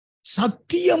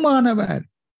 சத்தியமானவர்.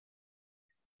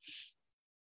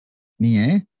 நீங்க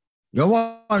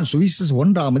யோவான் சுவிசேஷம்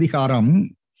 1ஆம் அதிகாரம்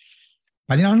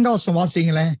 14வது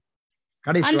வாசிங்களேன்.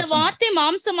 அந்த வார்த்தை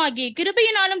மாம்சமாகி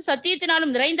கிருபையினாலும்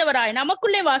சத்தியத்தினாலும் நிறைந்தவராய்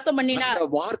நமக்குள்ளே வாசம் பண்ணினார்.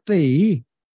 அந்த வார்த்தை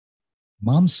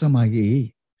மாம்சமாகி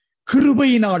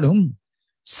கிருபையினாலும்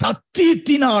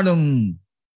சத்தியத்தினாலும்,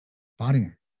 பாருங்க,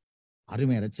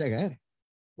 அருமை இரட்சகர்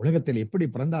உலகத்தில் எப்படி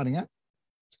பிறந்தாருங்க?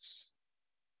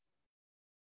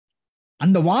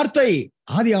 அந்த வார்த்தை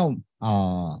ஆதியாம்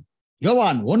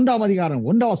யோவான் 1ஆம் அதிகாரம்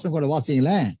 1ஆம் வசனம் கூட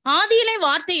வாசிங்களேன். ஆதியிலே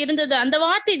வார்த்தை இருந்தது, அந்த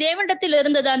வார்த்தை தேவனிடத்தில்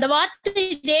இருந்தது, அந்த வார்த்தை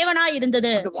தேவனாய்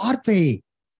இருந்தது. அந்த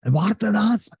வார்த்தை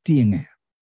தான் சத்தியங்க.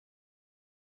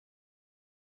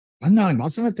 அதனால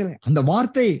வசனத்தில் அந்த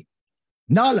வார்த்தை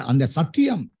என்றால் அந்த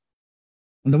சத்தியம்,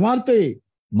 அந்த வார்த்தை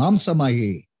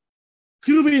மாம்சமாகி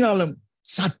கிருபையினாலும்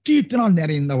சத்தியத்தினால்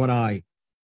நிறைந்தவராய்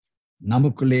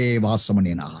நமக்குள்ளே வாசம்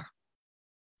பண்ணினார்.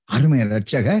 அருமை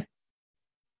இரட்சகர்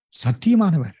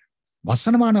சத்தியமானவர்,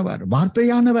 வசனமானவர்,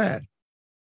 வார்த்தையானவர்.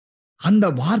 அந்த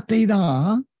வார்த்தை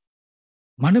தான்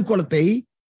மனுக்குலத்தை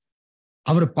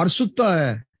அவர் பரிசுத்த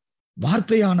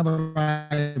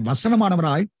வார்த்தையானவராய்,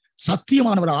 வசனமானவராய்,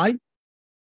 சத்தியமானவராய்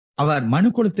அவர்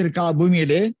மனுக்குலத்திற்காக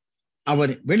பூமியிலே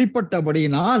அவர்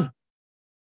வெளிப்பட்டபடியினால்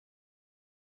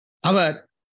அவர்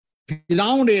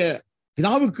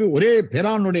பிதாவுக்கு ஒரே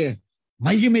பேரானுடைய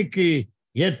மகிமைக்கு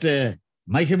ஏற்ற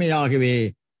மகிமையாகவே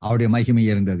அவருடைய மகிமை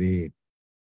இருந்தது.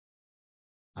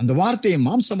 அந்த வார்த்தையை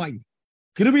மாம்சமாய்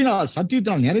கிருபையினால்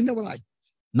சத்தியத்தினால் நிறைந்தவராய்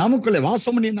நமக்குள்ளே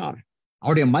வாசம் பண்ணினார்.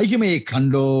 அவருடைய மகிமையை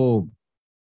கண்டோம்.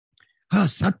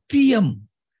 சத்தியம்,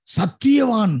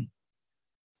 சத்தியவான்,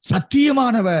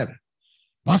 சத்தியமானவர்,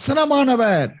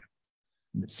 வசனமானவர்,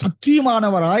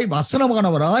 சத்தியமானவராய்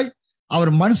வசனமானவராய்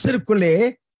அவர் மனுஷருக்குள்ளே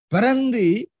பிறந்து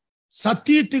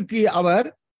சத்தியத்துக்கு அவர்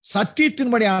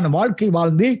சத்தியத்தின்படியான வாழ்க்கை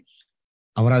வாழ்ந்து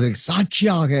அவர் அதற்கு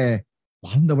சாட்சியாக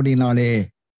வாழ்ந்தபடினாலே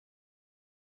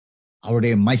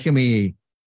அவருடைய மகிமையை,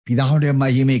 பிதாவுடைய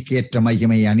மகிமைக்கு ஏற்ற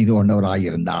மகிமையை அணிந்து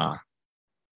கொண்டவராயிருந்தார்.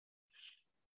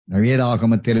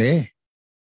 வேதாகமத்திலே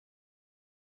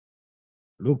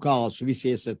லூக்கா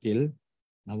சுவிசேஷத்தில்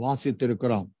நாம்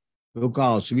வாசித்திருக்கிறோம். லூக்கா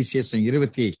சுவிசேஷம்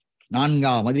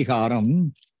 24ஆம் அதிகாரம்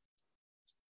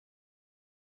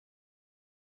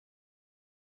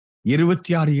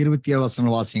 26, 27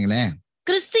 வசனம் வாசிங்களேன்.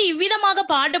 கிறிஸ்து இவ்விதமாக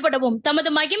பாடுபடவும் தமது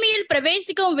மகிமையில்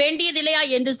பிரவேசிக்கவும் வேண்டியதில்லையா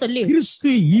என்று சொல்லி,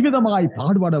 கிறிஸ்து இவ்விதமாய்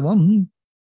பாடுபடவும்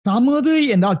தமது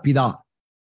என்றால் பிதா,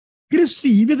 கிறிஸ்து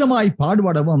இவ்விதமாய்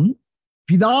பாடுபடவும்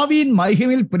பிதாவின்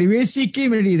மகிமையில் பிரவேசிக்க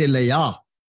வேண்டியதில்லையா?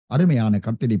 அருமையான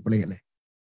கர்த்தருடைய பிள்ளைகளே,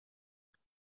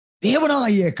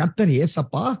 தேவனாகிய கர்த்தர்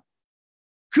இயேசப்பா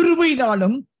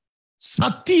கிருபையினாலும்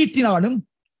சத்தியத்தினாலும்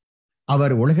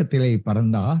அவர் உலகத்திலே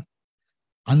பிறந்தார்.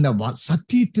 அந்த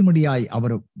சத்தியத்தின்படியாய்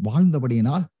அவர்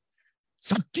வாழ்ந்தபடியினால்,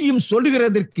 சத்தியம்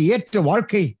சொல்லுகிறதற்கு ஏற்ற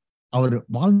வாழ்க்கை அவர்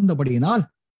வாழ்ந்தபடியினால்,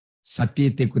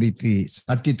 சத்தியத்தை குறித்து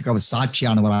சத்தியத்துக்கு அவர்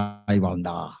சாட்சியானவராய்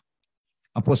வாழ்ந்தார்.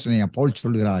 அப்போஸ்தலனாகிய பவுல்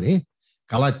சொல்லுகிறாரே,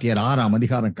 கலாத்தியர் 6ஆம்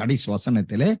அதிகாரம் கடைசி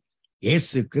வசனத்திலே,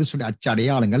 இயேசு கிறிஸ்துவின்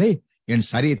அச்சடையாளங்களை என்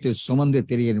சரீரத்தில் சுமந்து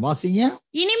தெரிய வாசிங்க.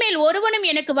 இனிமேல் ஒருவனும்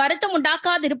எனக்கு வருத்தம்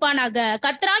உண்டாக்காது இருப்பானாக.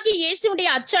 கர்த்தராகிய இயேசுடைய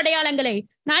அச்சடையாளங்களை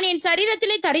நான் என்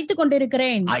சரீரத்திலே தரித்து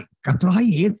கொண்டிருக்கிறேன்.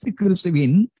 கர்த்தராகிய இயேசு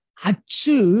கிறிஸ்துவின்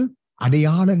அச்சு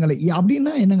அடையாளங்களை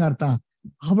அப்படின்னா என்னங்க அர்த்தம்?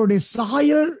 அவருடைய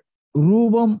சாயல்,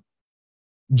 ரூபம்,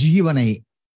 ஜீவனை,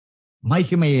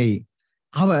 மகிமையை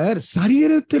அவர்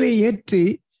சரீரத்திலே ஏற்று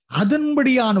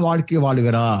அதன்படியான வாழ்க்கை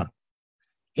வாழுகிறார்.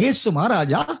 இயேசு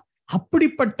மகாராஜா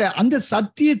அப்படிப்பட்ட அந்த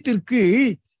சத்தியத்திற்கு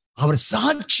அவர்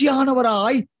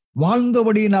சாட்சியானவராய்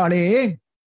வாழ்ந்தபடியினாலே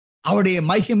அவருடைய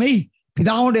மகிமை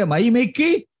பிதாவுடைய மகிமைக்கு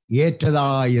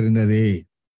ஏற்றதாயிருந்தது.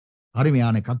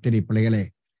 அருமையான கர்த்தருடைய பிள்ளைகளே,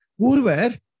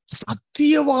 ஒருவர்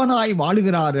சத்தியவானாய்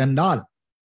வாழுகிறார் என்றால்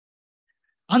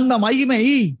அந்த மகிமை,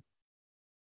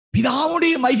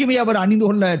 பிதாவுடைய மகிமை அவர் அணிந்து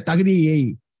கொள்ள தகுதியை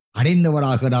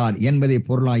அடைந்தவராகிறார் என்பதை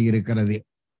பொருளாய் இருக்கிறது.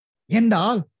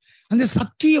 என்றால் அந்த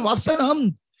சத்திய வசனம்,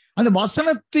 அந்த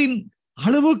வசனத்தின்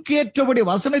அளவுக்கு ஏற்றபடி,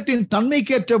 வசனத்தின்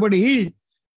தன்மைக்கு ஏற்றபடி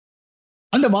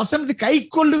அந்த வசனத்தை கை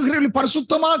கொள்ளுகிறவர்கள்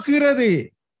பரிசுத்தமாக்குகிறது.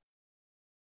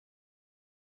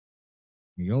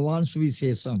 யோவான்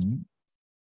சுவிசேஷம்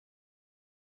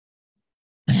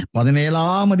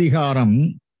 17ஆம் அதிகாரம்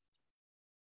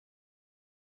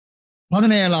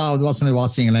 17வது வசனம்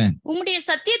வாசிங்களேன். உம்முடைய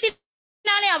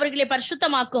சத்தியத்தினாலே அவர்களை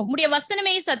பரிசுத்தமாக்கும், உம்முடைய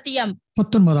வசனமே சத்தியம்.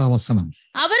 19ஆம் வசனம்.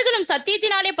 அவர்களும்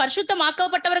சத்தியத்தினாலே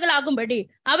பரிசுத்தமாக்கப்பட்டவர்கள் ஆகும்படி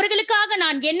அவர்களுக்காக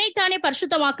நான் என்னைத்தானே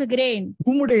பரிசுத்தமாக்குகிறேன்.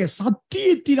 உம்முடைய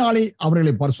சத்தியத்தினாலே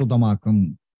அவர்களை பரிசுத்தமாக்கும்,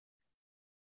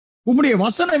 உம்முடைய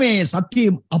வசனமே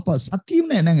சத்தியம். அப்ப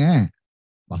சத்தியம்னா என்னங்க?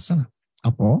 வசனம்.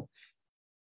 அப்போ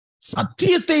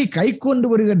சத்தியத்தை கை கொண்டு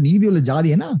வருகிற நீதியுள்ள ஜாதி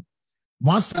என்ன?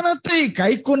 வசனத்தை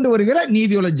கை கொண்டு வருகிற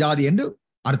நீதியுள்ள ஜாதி என்று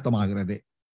அர்த்தமாகிறது.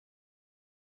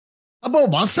 அப்போ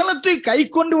வசனத்தை கை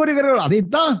கொண்டு வருகிறவர்கள்,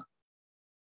 அதைத்தான்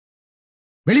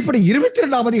வெளிப்படை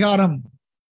 22ஆம் அதிகாரம்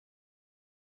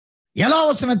 7ஆம்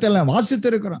வசனத்தில்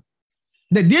வாசித்திருக்கிறோம்.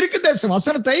 இந்த தீர்க்கதரிசி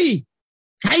வசனத்தை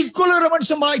கை கொள்ளுகிற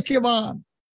மனுஷன் பாக்கியவான்.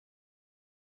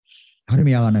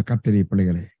 அருமையான கர்த்தருடைய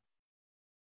பிள்ளைகளே,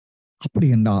 அப்படி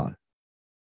என்றால்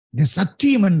இந்த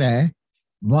சத்தியம் என்ற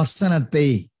வசனத்தை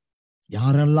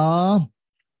யாரெல்லாம்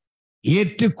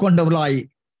ஏற்றுக்கொண்டவர்களாய்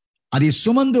அதை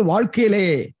சுமந்து வாழ்க்கையிலே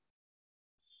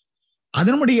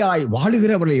அதன்படியாய்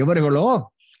வாழுகிறவர்கள் எவர்களோ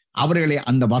அவர்களை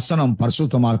அந்த வசனம்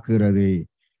பரிசுத்தமாக்குகிறது.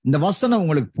 இந்த வசனம்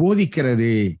உங்களுக்கு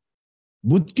போதிக்கிறது,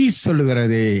 புத்தி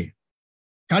சொல்லுகிறது,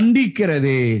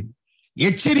 கண்டிக்கிறது,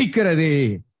 எச்சரிக்கிறது,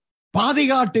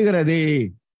 பாதுகாட்டுகிறது,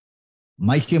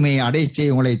 மகிமை அடைச்சை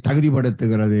உங்களை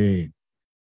தகுதிப்படுத்துகிறது.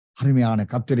 அருமையான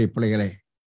கர்த்தருடைய பிள்ளைகளே,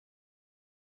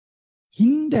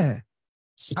 இந்த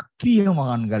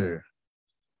சத்தியவான்கள்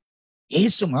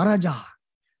இயேசு மகாராஜா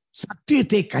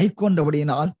சத்தியத்தை கை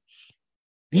கொண்டபடியினால்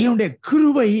தேவனுடைய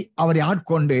கிருபை அவரை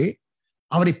ஆட்கொண்டு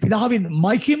அவரை பிதாவின்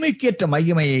மகிமைக்கேற்ற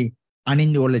மகிமையை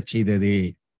அணிந்து கொள்ள செய்தது.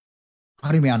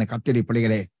 அருமையான கர்த்தருடைய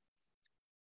பிள்ளைகளே,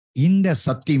 இந்த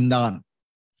சத்தியம்தான்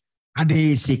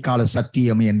கடைசி கால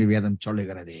சத்தியம் என்று வேதம்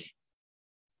சொல்லுகிறது.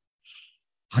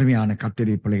 அருமையான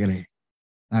கர்த்தருடைய பிள்ளைகளே,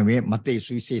 மத்தேயு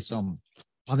சுவிசேஷம்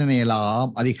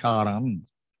 17ஆம் அதிகாரம்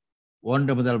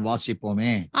 1 முதல்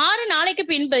வாசிப்போமே. 6 நாளைக்கு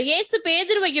பின்பு இயேசு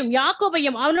பேதுருவையும்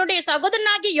யாக்கோபையும் அவனுடைய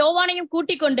சகோதரனாகிய யோவானையும்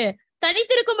கூட்டிக் கொண்டு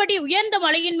தனித்திருக்கும்படி உயர்ந்த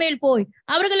மலையின் மேல் போய்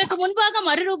அவர்களுக்கு முன்பாக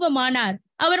மறுரூபமானார்.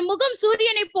 அவர் முகம்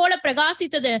சூரியனைப் போல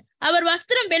பிரகாசித்தது, அவர்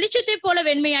வஸ்திரம் வெளிச்சத்தை போல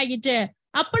வெண்மையாயிற்று.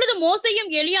 அப்பொழுது மோசையும்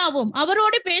எலியாவும்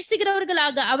அவரோடு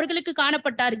பேசுகிறவர்களாக அவர்களுக்கு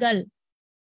காணப்பட்டார்கள்.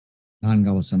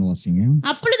 4ஆம் வசனம் வாசிங்க.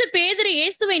 அப்பொழுது பேதுரு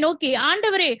இயேசுவை நோக்கி,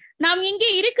 ஆண்டவரே, நாம் இங்கே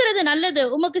இருக்கிறது நல்லது.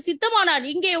 உமக்கு சித்தமானால்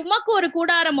இங்கே உமக்கு ஒரு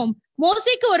கூடாரமும்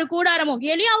மோசைக்கு ஒரு கூடாரமும்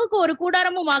எலியாவுக்கு ஒரு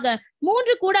கூடாரமுமாக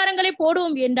 3 கூடாரங்களை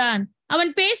போடுவோம் என்றான்.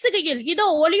 அவன் பேசுகையில் இதோ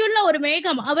ஒளியுள்ள ஒரு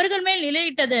மேகம் அவர்கள் மேல்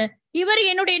நிலையிட்டது. இவர்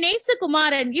என்னுடைய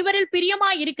நேசகுமாரன், இவரில்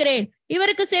பிரியமாய் இருக்கிறேன்,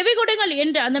 இவருக்கு செவி கொடுங்கள்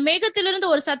என்று அந்த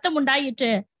மேகத்திலிருந்து ஒரு சத்தம்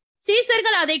உண்டாயிற்று.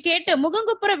 சீசர்கள் அதை கேட்டு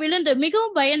முகங்குப்புற விழுந்து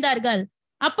மிகவும் பயந்தார்கள்.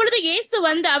 அப்பொழுது இயேசு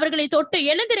வந்து அவர்களை தொட்டு,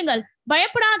 எழுந்திருங்கள்,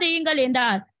 பயப்படாதேயுங்கள்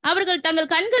என்றார். அவர்கள் தங்கள்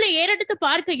கண்களை ஏறெடுத்து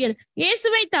பார்க்கையில்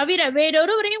இயேசுவை தவிர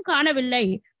வேறொருவரையும் காணவில்லை.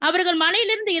 அவர்கள்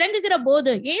மலையிலிருந்து இறங்குகிற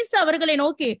போது இயேசு அவர்களை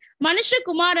நோக்கி,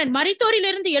 மனுஷகுமாரன்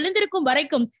மரித்தோரிலிருந்து எழுந்திருக்கும்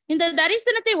வரைக்கும் இந்த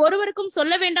தரிசனத்தை ஒருவருக்கும்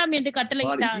சொல்ல வேண்டாம் என்று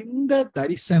கட்டளையிட்டார். இந்த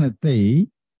தரிசனத்தை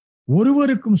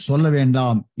ஒருவருக்கும் சொல்ல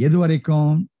வேண்டாம்.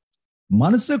 எதுவரைக்கும்?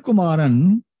 மனுஷகுமாரன்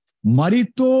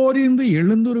மரித்தோரிந்து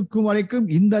எழுந்திருக்கும் வரைக்கும்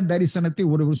இந்த தரிசனத்தை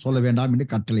ஒருவர் சொல்ல வேண்டாம் என்று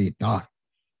கட்டளையிட்டார்.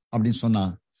 அப்படின்னு சொன்னா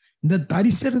இந்த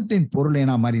தரிசனத்தின் பொருளை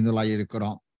நாம் அறிந்துள்ளாய்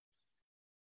இருக்கிறோம்.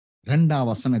 2ஆம்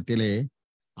வசனத்திலே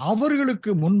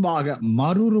அவர்களுக்கு முன்பாக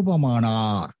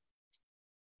மறுரூபமானார்.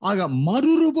 ஆக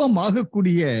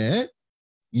மறுரூபமாகக்கூடிய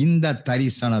இந்த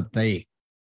தரிசனத்தை,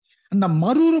 அந்த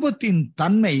மறுரூபத்தின்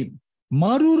தன்மை,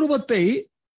 மறுரூபத்தை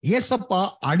இயேசப்பா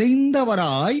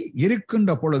அடைந்தவராய்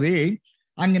இருக்கின்ற பொழுதே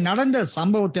அங்கு நடந்த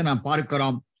சம்பவத்தை நாம்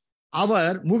பார்க்கிறோம்.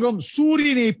 அவர் முகம்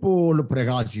சூரியனை போல்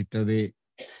பிரகாசித்தது.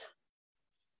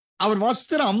 அவர்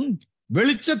வஸ்திரம்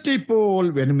வெளிச்சத்தை போல்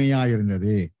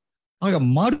வெண்மையாயிருந்தது. ஆக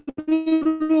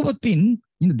மறுரூபத்தின்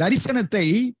இந்த தரிசனத்தை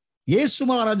இயேசு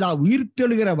மகாராஜா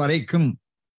உயிர்த்தெழுகிற வரைக்கும்,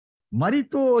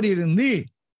 மரித்தோரிலிருந்து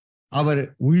அவர்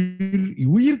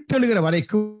உயிர்த்தெழுகிற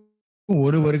வரைக்கும்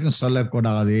ஒருவருக்கும்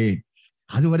சொல்லக்கூடாது.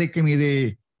 அது வரைக்கும் இது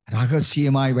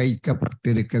ரகசியமாய்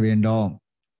வைக்கப்பட்டிருக்க வேண்டும்.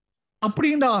 அப்படி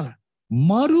என்றால்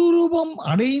மறுரூபம்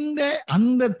அடைந்த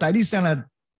அந்த தரிசன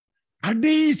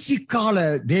கடைசி கால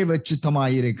தேவ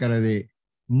சித்தமாயிருக்கிறது.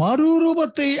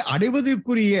 மறுரூபத்தை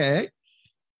அடைவதற்குரிய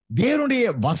தேவனுடைய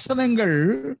வசனங்கள்,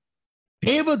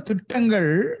 தேவ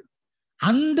திட்டங்கள்,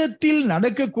 அந்தத்தில்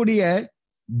நடக்கக்கூடிய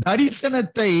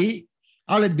தரிசனத்தை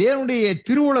அல்லது தேவனுடைய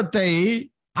திருவுளத்தை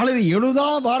அல்லது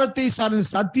 7ஆம் வாரத்தை சார்ந்த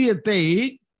சத்தியத்தை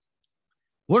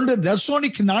 1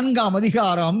 தெசலோனிக்கேயர் 4ஆம்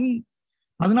அதிகாரம்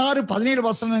 16-17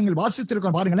 வசனங்கள்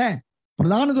வாசித்திருக்கோம். பாருங்களேன்,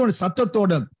 பிரதானத்தோடு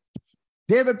சத்தத்தோடு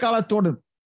தேவ காலத்தோடு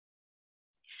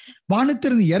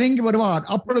வானத்திலிருந்து இறங்கி வருவார்.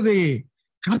 அப்பொழுது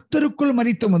கர்த்தருக்குள்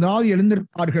மரித்த முதலாவது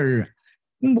எழுந்திருப்பார்கள்.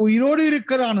 உயிரோடு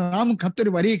இருக்கிறான் நாம் கர்த்தர்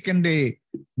வரிக்கென்று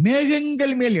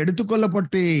மேகங்கள் மேல்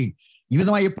எடுத்துக்கொள்ளப்பட்டு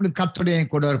இவ்விதமா எப்படி கர்த்தருடைய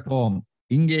கூட இருப்போம்.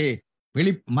 இங்கே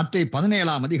மத்தேயு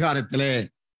 17ஆம் அதிகாரத்திலே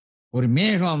ஒரு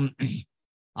மேகம்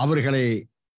அவர்களை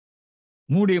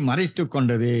மூடி மறைத்துக்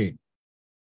கொண்டது.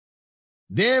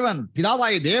 தேவன்,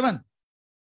 பிதாவாய தேவன்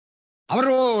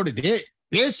அவரோடு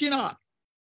பேசினார்.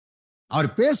 அவர்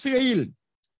பேசுகையில்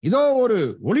இதோ ஒரு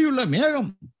ஒளியுள்ள மேகம்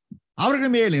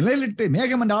அவர்கள் மேல் நிழலிட்டு,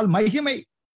 மேகம் என்றால் மகிமை,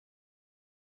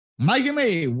 மகிமை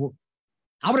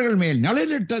அவர்கள் மேல்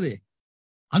நிழலிட்டது.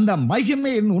 அந்த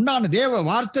மகிமையின் உண்டான தேவ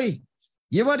வார்த்தை,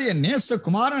 இவர் என்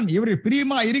நேசகுமாரன், இவரில்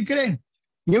பிரியமா இருக்கிறேன்,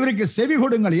 இவருக்கு செவி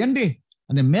கொடுங்கள் என்று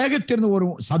அந்த மேகத்திலிருந்து ஒரு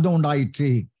சத்தம் உண்டாயிற்று.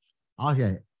 ஆக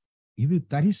இது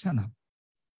தரிசனம்.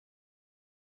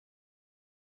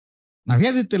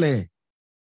 வேதத்திலே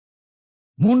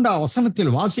 3ஆம்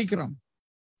வசனத்தில் வாசிக்கிறோம்.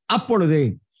 அப்பொழுது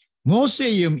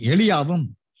மோசேயும் எலியாவும்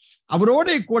அவரோட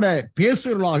கூட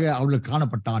பேசுகிறவர்களாக அவர்களுக்கு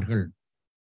காணப்பட்டார்கள்.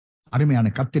 அருமையான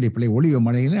கர்த்தருடைய பிள்ளை, ஒளிவ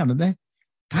மலையில நடந்த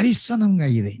தரிசனங்க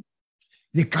இது.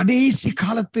 இது கடைசி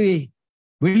காலத்தை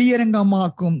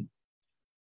வெளியரங்கமாக்கும்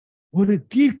ஒரு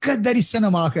தீர்க்க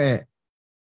தரிசனமாக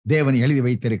தேவன் எழுதி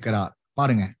வைத்திருக்கிறார்.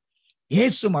 பாருங்க,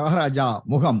 இயேசு மகாராஜா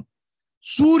முகம்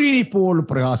சூரியனை போல்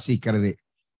பிரகாசிக்கிறது.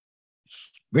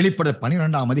 வெளிப்பட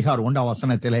 12ஆம் அதிகாரம் 1ஆம்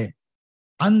வசனத்திலே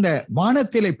அந்த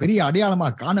வானத்திலே பெரிய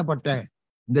அடையாளமாக காணப்பட்ட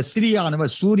இந்த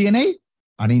சிறியானவர் சூரியனை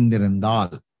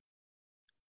அணிந்திருந்தாள்.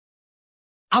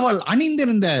 அவள்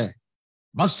அணிந்திருந்த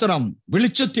வஸ்திரம்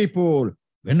வெளிச்சத்தை போல்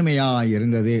வெண்மையாய்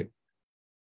இருந்தது.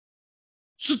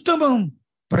 சுத்தமும்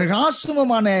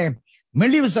பிரகாசமுமான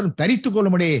மெல்லிவசனம் தரித்துக்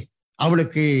கொள்ளும்படி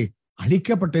அவளுக்கு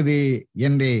அளிக்கப்பட்டது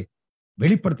என்று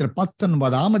வெளிப்படுத்தல்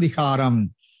 19ஆம் அதிகாரம்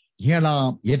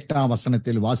 7ஆம் 8ஆம்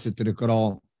வசனத்தில்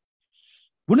வாசித்திருக்கிறோம்.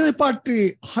 உணர்பாட்டு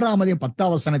 6ஆம் அதிகாரம்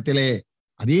 10ஆம் வசனத்திலே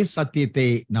அதே சத்தியத்தை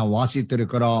நாம்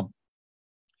வாசித்திருக்கிறோம்.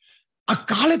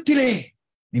 அக்காலத்திலே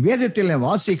வேதத்தில்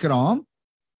வாசிக்கிறோம்.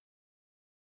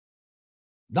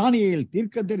 தானியேல்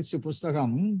தீர்க்கதரிசி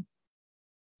புஸ்தகம்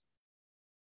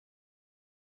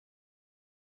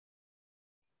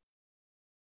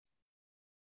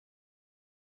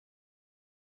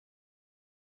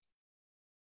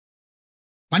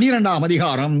 12ஆம்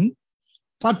அதிகாரம்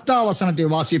 10ஆம் வசனத்தை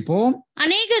வாசிப்போம்.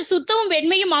 அநேகர் சுத்தமும்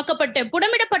வெண்மையும் ஆக்கப்பட்டு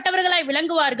புடமிடப்பட்டவர்களாய்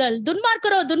விளங்குவார்கள்.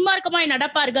 துன்மார்க்கரோ துன்மார்க்கமாய்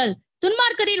நடப்பார்கள்.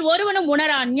 துன்மார்க்கரில் ஒருவனும்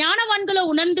உணரான், ஞானவான்களோ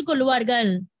உணர்ந்து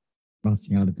கொள்வார்கள்.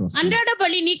 அன்றாட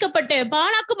பலி நீக்கப்பட்டு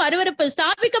பாலாக்கும் அருவருப்பு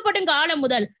ஸ்தாபிக்கப்படும் காலம்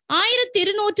முதல்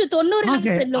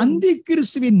 1290 அந்தி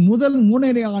கிறிஸ்துவின் முதல்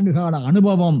 3 ஆண்டுகால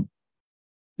அனுபவம்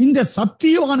இந்த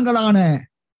சத்தியவான்களான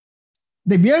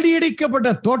இந்த வேடியடிக்கப்பட்ட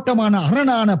தோட்டமான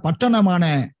அரணான பட்டணமான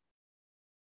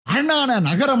அரணான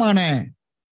நகரமான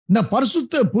இந்த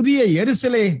பரிசுத்த புதிய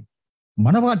எருசலேம்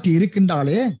மணவாட்டி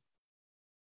இருக்கின்றாளே,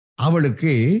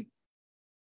 அவளுக்கு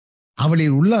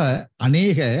அவளில் உள்ள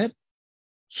அநேகர்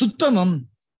சுத்தமும்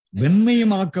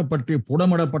வெண்மையுமாக்கப்பட்டு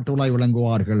புடமிடப்பட்டுள்ளாய்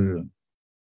விளங்குவார்கள்.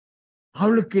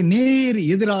 அவளுக்கு நேர்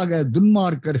எதிராக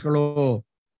துன்மார்க்கர்களோ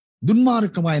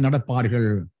துன்மார்க்கமாய்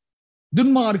நடப்பார்கள்.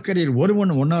 துன்மார்க்கரில்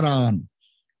ஒருவன் உணரான்,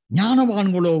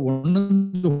 ஞானவான்களோ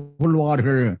உணர்ந்து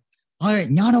கொள்வார்கள்.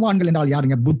 ஞானவான்கள் என்றால்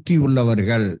யாருங்க? புத்தி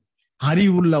உள்ளவர்கள்,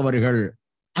 அறிவுள்ளவர்கள்.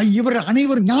 இவர்கள்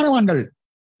அனைவரும் ஞானவான்கள்,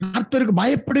 கர்த்தருக்கு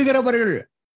பயப்படுகிறவர்கள்,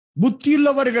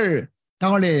 புத்தியுள்ளவர்கள்.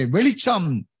 தங்களுடைய வெளிச்சம்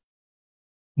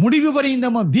முடிவு வரை இந்த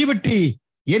தீவட்டி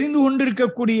எரிந்து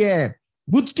கொண்டிருக்கக்கூடிய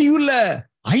புத்தியுள்ள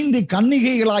 5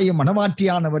 கன்னிகைகளாய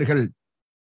மணவாட்டியானவர்கள்.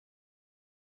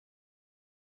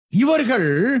 இவர்கள்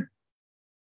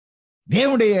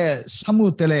தேவனுடைய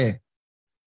சமூகத்திலே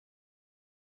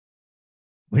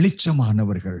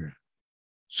வெளிச்சமானவர்கள்,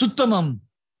 சுத்தமம்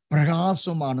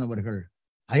பிரகாசமானவர்கள்.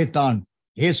 அதைத்தான்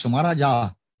இயேசு மகாராஜா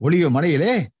ஒளிவ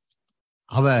மலையிலே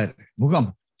அவர் முகம்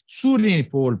சூரியனை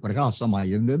போல் பிரகாசமாய்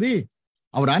இருந்தது.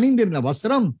 அவர் அணிந்திருந்த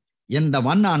வஸ்திரம் எந்த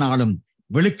வண்ணானாலும்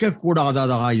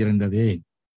வெளுக்கக்கூடாததாக இருந்தது.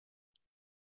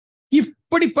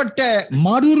 இப்படிப்பட்ட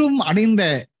மறுரும் அடைந்த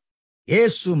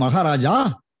இயேசு மகாராஜா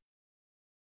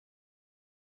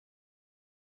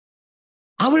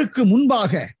அவருக்கு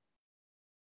முன்பாக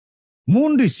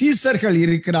 3 சீசர்கள்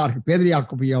இருக்கிறார்கள். பேதுரு,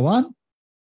 யாக்கோபு, யோவான்.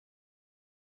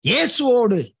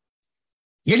 இயேசுவோடு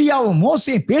எலியாவும்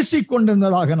மோசே பேசிக்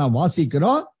கொண்டிருந்ததாக நாம்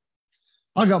வாசிக்கிறோம்.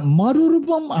 ஆக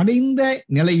மறுரூபம் அடைந்த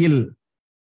நிலையில்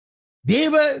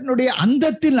தேவனுடைய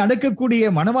அந்தத்தில் நடக்கக்கூடிய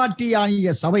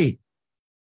மணவாட்டியாகிய சபை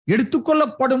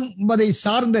எடுத்துக்கொள்ளப்படும்பதை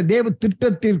சார்ந்த தேவ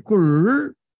திட்டத்திற்குள்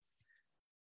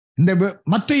இந்த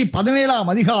மத்தேயு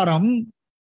 17ஆம் அதிகாரம்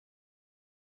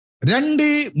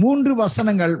 2-3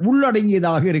 வசனங்கள்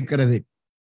உள்ளடங்கியதாக இருக்கிறது.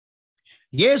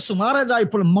 இயேசு மகாராஜா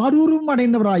இப்போது மறுரூபம்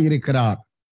அடைந்தவராய் இருக்கிறார்.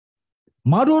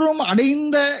 மறுரூபம்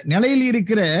அடைந்த நிலையில்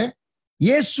இருக்கிற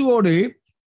இயேசுவோடு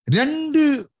 2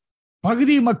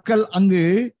 பகுதி மக்கள் அங்கு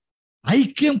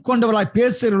ஐக்கியம் கொண்டவராய்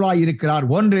பேசுகிறவர்களாய் இருக்கிறார்.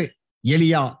 ஒன்று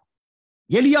எலியா.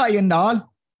 எலியா என்றால்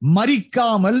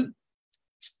மரிக்காமல்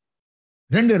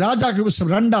 2 ராஜாக்கள்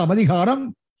 2ஆம் அதிகாரம்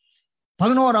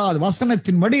 11வது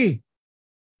வசனத்தின்படி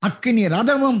அக்கினி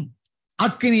ரதமும்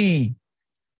அக்கினி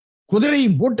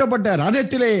குதிரையும் பூட்டப்பட்ட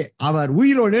ரதத்திலே அவர்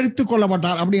உயிரோடு எடுத்துக்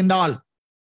கொள்ளப்பட்டார். அப்படி என்றால்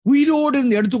உயிரோடு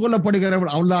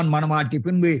எடுத்துக்கொள்ளப்படுகிறவர் அவள்தான் மணவாட்டி.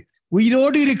 பின்பு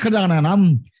உயிரோடு இருக்கிறதான நாம்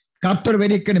கர்த்தர்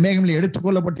வெறிக்கிற மேகங்களில்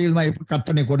எடுத்துக்கொள்ளப்பட்ட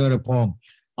கர்த்தனை கொண்டு இருப்போம்.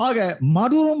 ஆக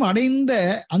மறுரூபம் அடைந்த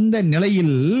அந்த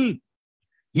நிலையில்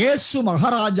இயேசு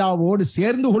மகாராஜாவோடு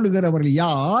சேர்ந்து கொள்ளுகிறவர்கள்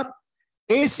யார்?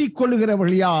 பேசிக்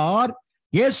கொள்ளுகிறவர்கள் யார்?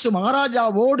 இயேசு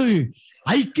மகாராஜாவோடு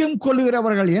ஐக்கியம்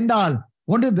கொள்ளுகிறவர்கள் என்றால்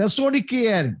ஒன்று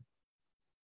தெசலோனிக்கேயர்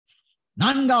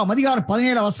 4ஆம் அதிகாரம்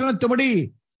 17 வசனத்தின்படி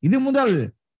இது முதல்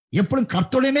எப்பொழுதும்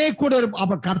கர்த்தருடனே கூட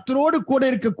அப்ப கர்த்தரோடு கூட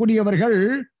இருக்கக்கூடியவர்கள்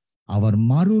அவர்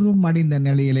மறுரூபம் அடைந்த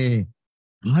நிலையிலே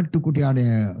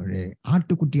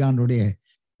ஆட்டுக்குட்டியானுடைய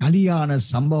கலியான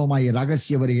சம்பவமாய்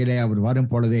ரகசிய வரிகளே அவர் வரும்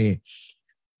பொழுதே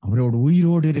அவரோடு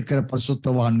உயிரோடு இருக்கிற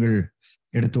பரிசுத்தவான்கள்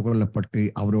எடுத்துக்கொள்ளப்பட்டு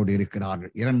அவரோடு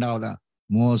இருக்கிறார்கள். 2வது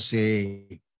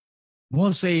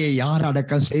மோசேயை யார்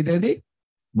அடக்கம் செய்தது?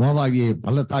 மோவாபிய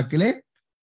பள்ளத்தாக்கிலே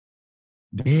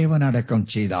தேவன் அடக்கம்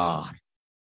செய்தார்.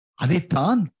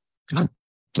 அதைத்தான்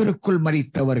கர்த்தருக்குள்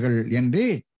மரித்தவர்கள் என்று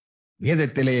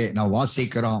வேதத்திலே நாம்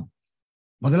வாசிக்கிறோம்.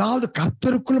 முதலாவது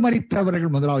கர்த்தருக்குள்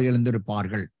மரித்தவர்கள் முதலாவது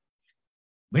எழுந்திருப்பார்கள்.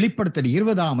 வெளிப்படுத்தல்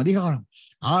 20ஆம் அதிகாரம்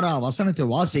 6ஆம் வசனத்தை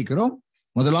வாசிக்கிறோம்.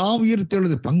 முதலாம்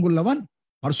உயிர்த்தெழுந்து பங்குள்ளவன்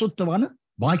பரிசுத்தவான்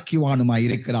பாக்கியவானுமாய்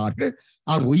இருக்கிறார்கள்.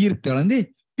 அவர் உயிர் தெழுந்து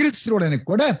கிறிஸ்துவுடனே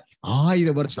கூட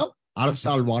 1000 வருஷம்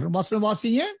அரசாழ்வார்.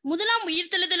 வாசிங்க. முதலாம்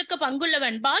உயிர்த்தெழுதலுக்கு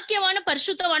பங்குள்ளவன் பாக்கியவான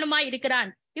பரிசுத்தவானுமாய் இருக்கிறான்.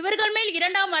 இவர்கள் மேல்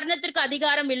 2ஆம் மரணத்திற்கு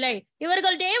அதிகாரம் இல்லை.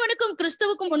 இவர்கள் தேவனுக்கும்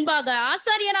கிறிஸ்துவுக்கும் முன்பாக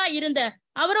ஆசாரியனாய் இருந்த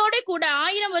அவரோட கூட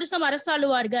 1000 வருஷம்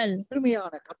அரசாளுவார்கள்.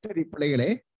 பெருமையான கர்த்தருடைய பிள்ளைகளே,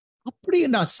 அப்படி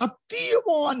என்றால்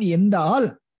சத்தியவான் என்றால்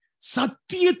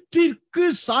சத்தியத்திற்கு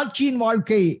சாட்சியின்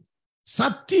வாழ்க்கை,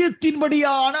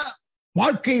 சத்தியத்தின்படியான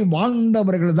வாழ்க்கை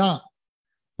வாழ்ந்தவர்கள் தான்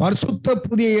பரிசுத்த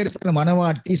புதிய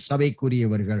மணவாட்டி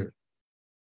சபைக்குரியவர்கள்.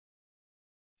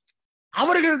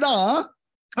 அவர்கள்தான்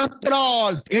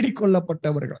கர்த்தரால்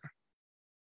தேடிக்கொள்ளப்பட்டவர்கள்.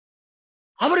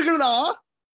 அவர்கள்தான்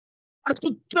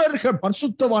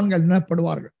பரிசுத்தவான்கள்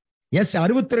எனப்படுவார்கள்.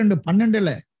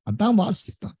 62:12 அதான்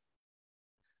வாசித்தான்.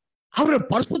 அவர்கள்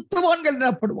பரிசுத்தவான்கள்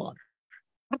எனப்படுவார்கள்.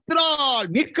 கர்த்தரால்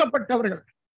மீட்கப்பட்டவர்கள்,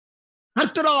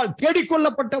 கர்த்தரால்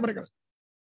தேடிக்கொள்ளப்பட்டவர்கள்,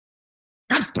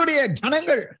 கர்த்தருடைய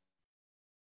ஜனங்கள்,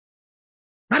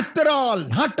 கர்த்தரால்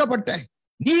நாட்டப்பட்ட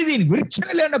நீதியின்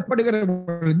விருட்சங்கள்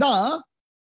எனப்படுகிறவர்கள் தான்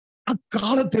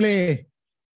அக்காலத்திலே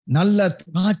நல்ல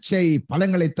திராட்சை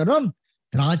பழங்களை தரும்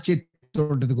திராட்சை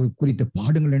தோட்டத்துக்கு குறித்து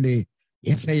பாடுங்கள் என்று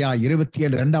ஏசாயா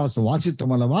 27:2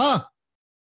 வாசித்தோம் அல்லவா?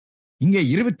 இங்கே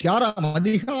 26ஆம்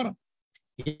அதிகாரம்,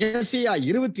 ஏசாயா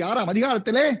 26ஆம்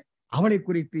அதிகாரத்திலே அவளை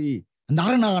குறித்து அந்த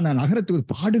அரணான நகரத்துக்கு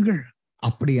பாடுங்கள்.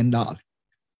 அப்படி என்றால்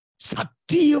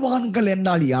சத்தியவான்கள்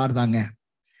என்றால் யார் தாங்க?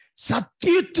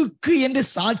 சத்தியத்துக்கு என்று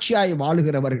சாட்சியாய்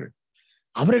வாழுகிறவர்கள்.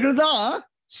 அவர்கள்தான்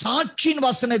சாட்சியின்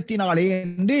வசனத்தினாலே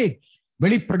என்று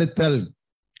வெளிப்படுத்தல்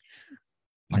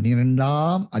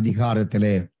 12ஆம்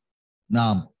அதிகாரத்திலே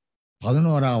நாம்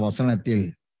 11ஆம் வசனத்தில்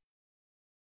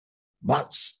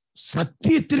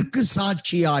சத்தியத்திற்கு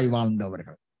சாட்சியாய்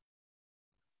வாழ்ந்தவர்கள்,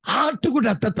 ஆட்டுக்குடி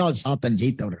ரத்தத்தால் சாத்தன்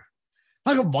ஜெயித்தவர்கள்.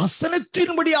 ஆக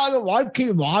வசனத்தின்படியாக வாழ்க்கை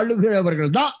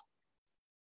வாழுகிறவர்கள் தான்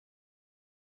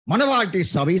மனவாட்டி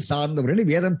சபை சார்ந்தவர்கள்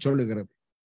வேதம் சொல்லுகிறது.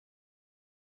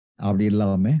 அப்படி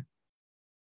இல்லாம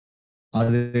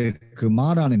அதற்கு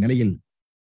மாறான நிலையில்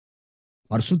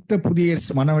பரிசுத்த புதிய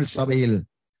மனவள் சபையில்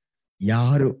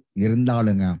யாரு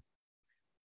இருந்தாலுங்க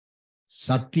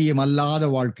சத்தியம் அல்லாத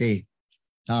வாழ்க்கை,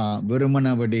 நான்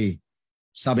வெறுமனபடி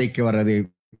சபைக்கு வர்றது,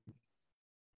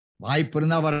 வாய்ப்பு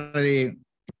இருந்தா வர்றது.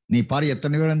 நீ பாரு,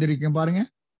 எத்தனை பேர் வந்திருக்கீங்க பாருங்க.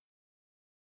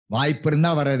 வாய்ப்பு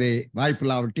இருந்தா வர்றது, வாய்ப்பு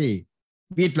இல்லாவிட்டி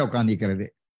வீட்டுல உட்கார்ந்திருக்கிறது.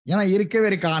 ஏன்னா இருக்கவே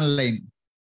இருக்கு ஆன்லைன்.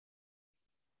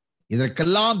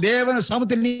 இதற்கெல்லாம் தேவன்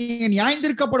சமூகத்தில் நீங்க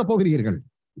நியாயந்திருக்கப்பட போகிறீர்கள்.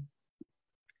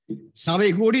 சபை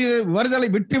கூடி வருதலை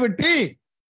விட்டு விட்டு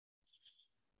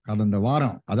கடந்த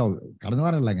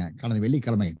வாரம் இல்லைங்க, கடந்த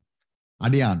வெள்ளிக்கிழமை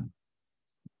அடியான்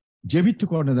ஜெபித்து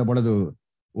கொண்டிருந்த பொழுது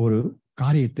ஒரு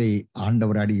காரியத்தை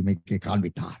ஆண்டவர் அடிமைக்கு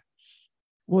காண்பித்தார்.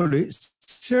 ஒரு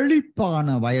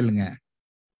செழிப்பான வயலுங்க.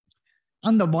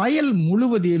 அந்த வயல்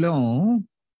முழுவதிலும்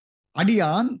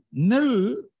அடியான் நெல்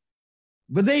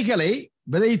விதைகளை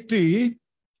விதைத்து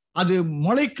அது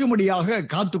முளைக்கும்படியாக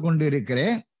காத்து கொண்டு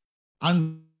இருக்கிறேன்.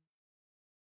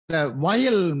 அந்த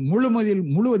வயல்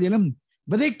முழுவதிலும்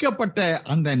விதைக்கப்பட்ட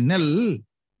அந்த நெல்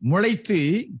முளைத்து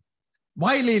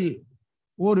வயலில்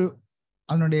ஒரு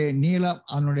அதனுடைய நீளம்,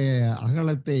 அதனுடைய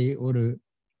அகலத்தை ஒரு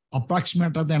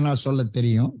அப்ராக்சிமேட்டா தான் என்ன சொல்ல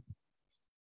தெரியும்.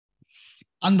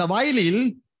 அந்த வயலில்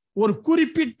ஒரு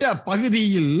குறிப்பிட்ட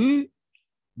பகுதியில்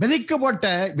விதைக்கப்பட்ட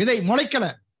விதை முளைக்கல.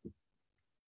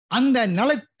 அந்த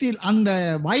நிலத்தில், அந்த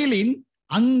வயலின்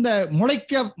அந்த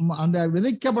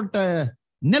விதைக்கப்பட்ட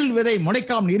நெல் விதை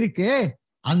முளைக்காமல் இருக்கு.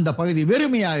 அந்த பகுதி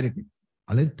வெறுமையா இருக்கு,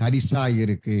 அது தரிசா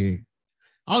இருக்கு.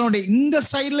 அதனுடைய இந்த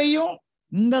சைட்லயும்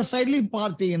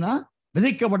பார்த்தீங்கன்னா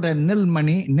விதைக்கப்பட்ட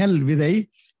நெல் விதை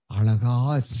அழகா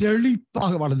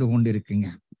செழிப்பாக வளர்ந்து கொண்டு இருக்குங்க.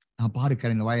 நான்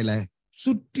பார்க்கிறேன், இந்த வயலை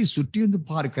சுற்றி சுற்றி வந்து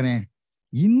பார்க்கிறேன்.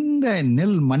 இந்த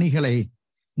நெல் மணிகளை,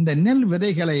 இந்த நெல்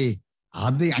விதைகளை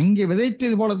அது அங்கே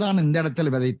விதைத்தது போலதான் இந்த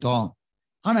இடத்துல விதைத்தோம்.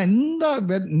 ஆனா இந்த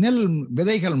நெல்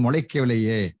விதைகள்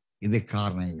முளைக்கவில்லையே, இது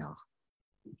காரணையா?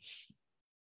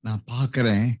 நான்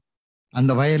பார்க்கிறேன்,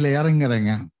 அந்த வயல்ல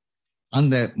இறங்குறேங்க.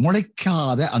 அந்த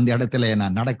முளைக்காத அந்த இடத்துல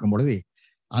நான் நடக்கும் பொழுது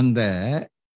அந்த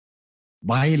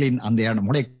வயலின் அந்த இடம்,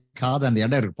 முளைக்காத அந்த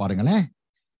இடம் இருக்கு பாருங்களேன்,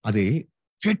 அது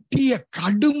கெட்டிய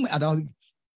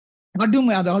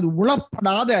அதாவது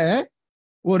உளப்படாத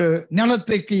ஒரு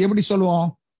நிலத்துக்கு எப்படி சொல்லுவோம்,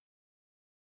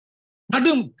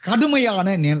 கடுமையான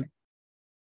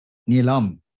நிலம்,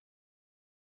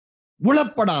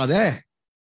 உளப்படாத,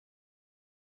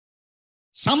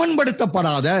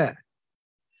 சமன்படுத்தப்படாத,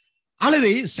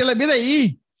 அல்லது சில விதை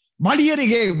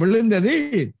வழியருகே விழுந்தது,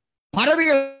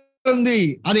 பறவைகள் வந்து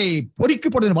அதை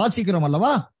பொறிக்கப்படுவது வாசிக்கிறோம்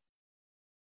அல்லவா.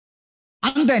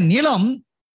 அந்த நிலம்,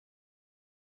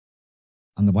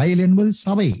 அந்த வயல் என்பது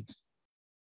சபை.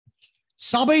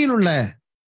 சபையில் உள்ள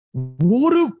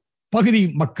ஒரு பகுதி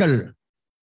மக்கள்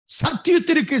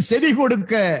சத்தியத்திற்கு செவி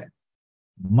கொடுக்க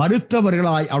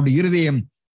மறுத்தவர்களாய் அவருடைய இருதயம்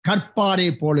கற்பாறை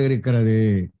போல இருக்கிறது.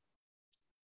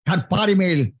 கற்பாறை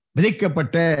மேல்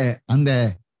விதைக்கப்பட்ட அந்த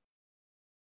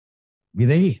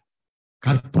விதை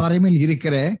கற்பாறை மேல்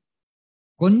இருக்கிற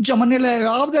கொஞ்சம்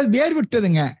மண்ணிலாவது வேர்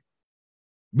விட்டதுங்க.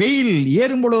 வெயில்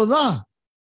ஏறும் பொழுதுதான்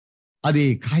அது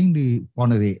காய்ந்து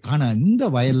போனது. ஆனா இந்த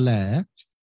வயல்ல,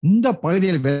 இந்த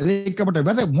பகுதியில் விதைக்கப்பட்ட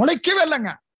விதை முளைக்கவே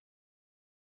இல்லைங்க.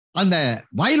 அந்த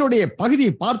வயலுடைய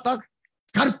பகுதியை பார்த்தா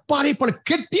கற்பாறை போல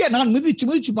கெட்டிய, நான்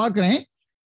மிதிச்சு பார்க்கிறேன்,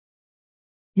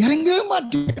 இறங்கவே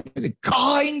மாட்டேங்குது,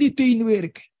 காய்ந்து தீய்ந்துவே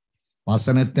இருக்கு.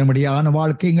 வசனத்தின்படியான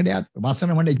வாழ்க்கையும் கிடையாது.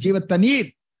 வசனம் ஜீவத்த நீர்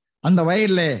அந்த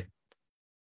வயல்ல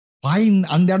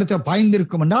அந்த இடத்துல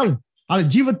பாய்ந்திருக்கும் என்றால் அது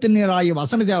ஜீவத்தின் நீராகிய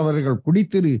வசனத்தை அவர்கள்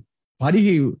குடித்திரு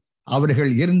பருகி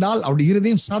அவர்கள் இருந்தால் அவருடைய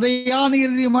இருதயம் சதையான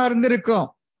இருதயமா இருந்திருக்கும்.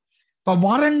 இப்ப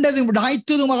வறண்டது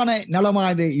ஆய்த்ததுமான நிலமா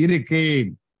இது இருக்கு.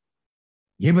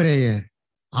 எபிரேயர்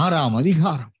 6ஆம்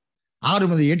அதிகாரம்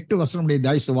 6-8 வசனமுடைய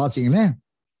தயவு வாசிங்களேன்.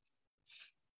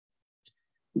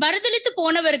 மறுதலித்து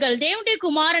போனவர்கள் தேவனுடைய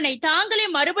குமாரனை தாங்களே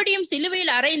மறுபடியும்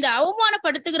சிலுவையில் அறைந்து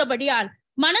அவமானப்படுத்துகிறபடியால்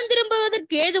மனம்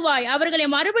திரும்புவதற்கு ஏதுவாய் அவர்களை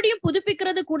மறுபடியும்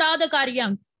புதுப்பிக்கிறது கூடாத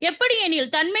காரியம். எப்படி எனில்,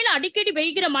 தன்மேல் அடிக்கடி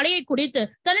பெய்கிற மழையை குடித்து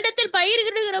தன்னிடத்தில்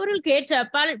பயிரிடுகிறவர்களுக்கு ஏற்ற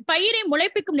பயிரை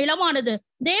முளைப்பிக்கும் நிலமானது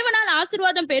தேவனால்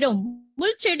ஆசீர்வாதம் பெறும்.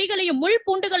 முள் செடிகளையும் முள்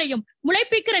பூண்டுகளையும்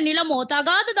முளைப்பிக்கிற நிலமோ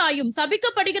தகாததாயும்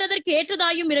சபிக்கப்படுகிறதற்கு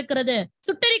ஏற்றதாயும் இருக்கிறது.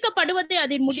 சுட்டரிக்கப்படுவதே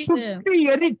அதன் முடிவு.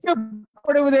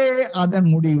 எரிக்கப்படுவதே அதன்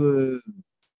முடிவு.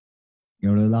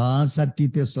 எவ்வளவுதான்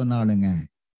சத்தியத்தை சொன்னாலுங்க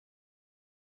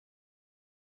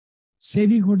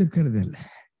செவி கொடுக்கிறது இல்ல,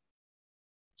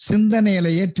 சிந்தனையில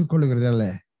ஏற்றுக்கொள்கிறது அல்ல,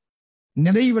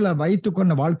 நிறைவுல வைத்துக்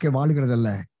கொண்ட வாழ்க்கை வாழ்கிறது அல்ல.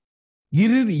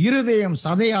 இருதயம்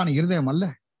சதையான இருதயம் அல்ல,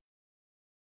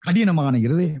 கடினமான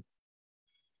இருதயம்.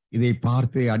 இதை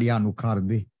பார்த்து அடியான்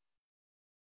உட்கார்ந்து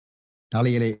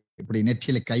தலையிலே இப்படி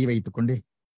நெற்றியில கை வைத்துக் கொண்டு,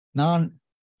 நான்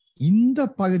இந்த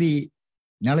பகுதி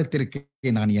நிலத்திற்கு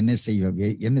நான் என்ன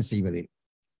செய்வது?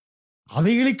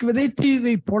 அவைகளுக்கு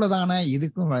விதைத்ததை போலதான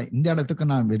இதுக்கும் இந்த இடத்துக்கு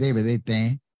நான்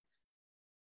விதைத்தேன்.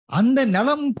 அந்த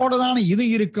நிலம் போலதான இது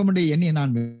இருக்கும் என்று எண்ணி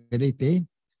நான் விதைத்தேன்.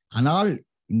 ஆனால்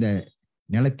இந்த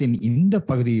நிலத்தின் இந்த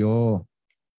பகுதியோ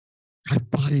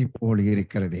கற்பாறை போல்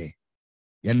இருக்கிறதே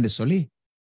என்று சொல்லி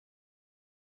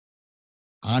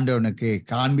ஆண்டவனுக்கு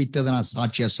காண்பித்ததை நான்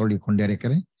சாட்சியா சொல்லி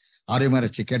கொண்டிருக்கிறேன்.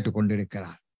 அருமறைச்சி கேட்டுக்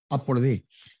கொண்டிருக்கிறார். அப்பொழுது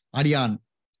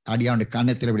அடியானுடைய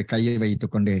கன்னத்தில் இப்படி கையை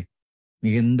வைத்துக் கொண்டு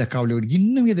மிகுந்த கவலையோடு,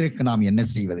 இன்னும் இதற்கு நாம் என்ன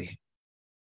செய்வது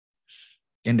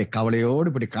என்று கவலையோடு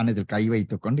இப்படி கன்னத்தில் கை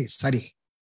வைத்துக் கொண்டு, சரி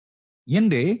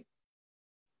என்று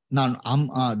நான்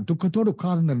துக்கத்தோடு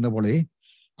உட்கார்ந்து இருந்த போது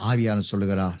ஆவியானவர்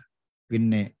சொல்லுகிறார்,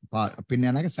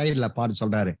 பின்ன சைடுல பாரு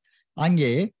சொல்றாரு,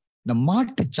 அங்கே இந்த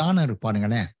மாட்டு சாணம்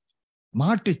இருப்பாருங்களேன்,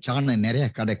 மாட்டு சாணம் நிறைய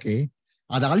கிடக்கு,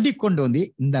 அதை அள்ளி கொண்டு வந்து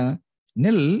இந்த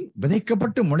நெல்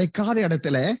விதைக்கப்பட்டு முளைக்காத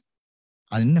இடத்துல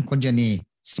அது இன்னும் கொஞ்சம் நீ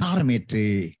சாரமேற்று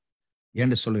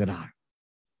என்று சொல்லுகிறார்.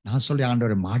 நான் சொல்றேன்,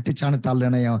 ஆண்டவர் மாட்டு சாணத்தால்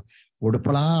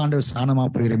உடுப்பெல்லாம் ஆண்டவர் சாணமா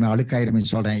போயிருமே, அழுக்காயிருமே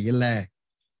சொல்றேன். இல்ல,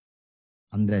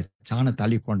 அந்த சாணத்தை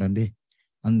அள்ளி கொண்டு வந்து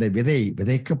அந்த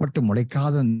விதைக்கப்பட்டு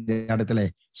முளைக்காத அந்த இடத்துல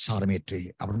சாரமேற்று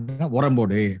அப்படின்னா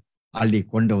உரம்போடு அள்ளி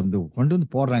கொண்டு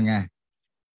வந்து போடுறாங்க.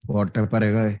 போட்ட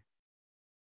பிறகு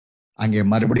அங்கே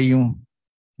மறுபடியும்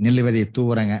நெல் விதையை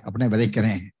தூவுறாங்க. அப்படின்னா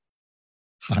விதைக்கிறேன்.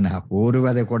 ஆனா ஒரு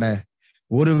விதை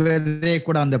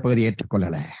கூட அந்த பகுதி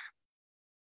ஏற்றுக்கொள்ளல.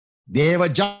 தேவ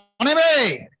ஜனமே,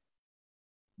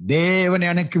 தேவன்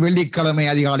எனக்கு வெள்ளிக்கிழமை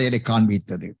அதிகாலையிலே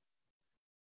காண்பித்தது,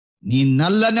 நீ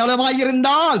நல்ல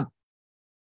நிலமாயிருந்தால்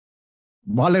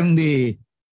வளர்ந்து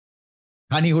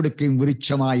கனி கொடுக்கும்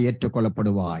விருட்சமாய்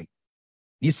ஏற்றுக்கொள்ளப்படுவாய்,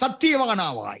 நீ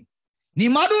சத்தியவானாவாய், நீ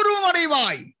மறுரூபம்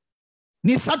அடைவாய்.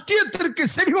 நீ சத்தியத்திற்கு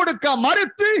செவி கொடுக்க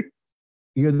மறுத்து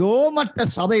ஏதோ மற்ற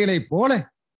சபைகளை போல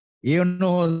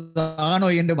ஏனோ தானோ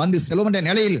என்று வந்து செல்லுகின்ற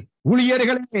நிலையில்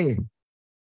ஊழியர்களே,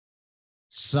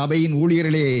 சபையின்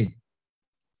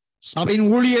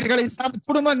ஊழியர்களை சார்ந்த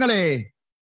குடும்பங்களே,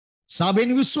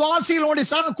 சபையின் விசுவாசிகளுடைய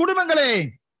சார்ந்த குடும்பங்களே,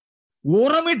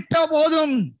 உரமிட்ட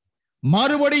போதும்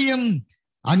மறுபடியும்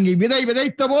அங்கே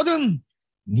விதைத்த போதும்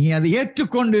நீ அதை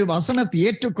ஏற்றுக்கொண்டு, வசனத்தை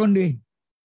ஏற்றுக்கொண்டு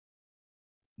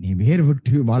நீ வேர்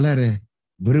விட்டு வளர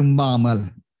விரும்பாமல்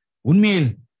உண்மையில்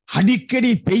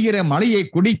அடிக்கடி பெய்கிற மழையை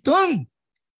குடித்தும்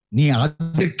நீ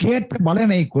அதற்கேற்ற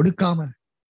பலனை கொடுக்காமல்,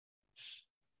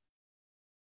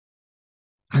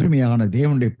 அருமையான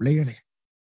தேவனுடைய பிள்ளைகளே,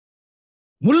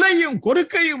 முல்லையும்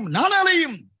கொடுக்கையும்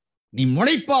நாணலையும் நீ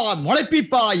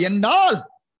முளைப்பிப்பா என்றால்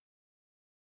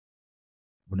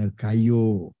உனக்கு ஐயோ.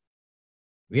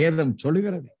 வேதம்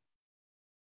சொல்லுகிறது,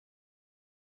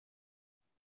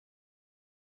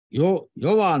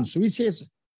 யோவான்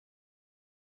சுவிசேஷம்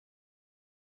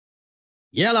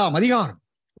 7ஆம் அதிகாரம்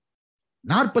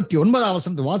 49ஆம்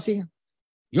வசனத்தை வாசிங்க.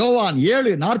 யோவான்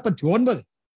 7:49.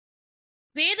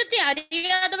 வேதத்தை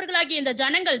அறியாதவர்களாகிய இந்த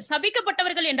ஜனங்கள்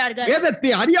சபிக்கப்பட்டவர்கள் என்றார்கள்.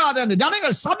 வேதத்தை அறியாத அந்த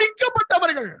ஜனங்கள்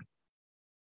சபிக்கப்பட்டவர்கள்.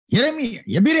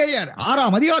 எபிரேயர்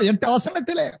 6ஆம் அதிகாரம் 8ஆம்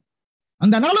வசனத்திலே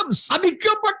அந்த நலம்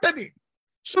சபிக்கப்பட்டது,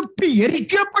 சுற்றி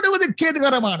எரிக்கப்படுவதற்கு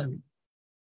ஏதுகரமானது.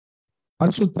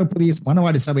 பரிசுத்த புதிய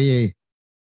மனவாடி சபையை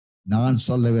நான்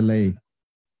சொல்லவில்லை.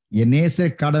 என்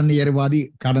நேசர்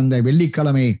கடந்த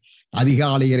வெள்ளிக்கிழமை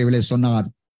அதிகாலை இரவிலே சொன்னார்,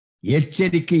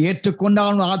 எச்சரிக்கை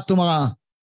ஏற்றுக்கொண்டாலும் ஆத்துமா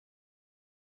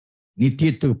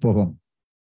நித்தியத்துக்கு போகும்.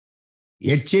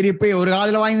 எச்சரிப்பை ஒரு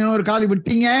காதில் வாங்கி ஒரு காதில்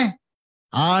விட்டீங்க,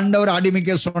 ஆண்டவர்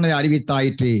அடிமைக்க சொன்னதை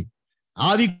அறிவித்தாயிற்று.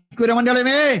 ஆவிக்குரிய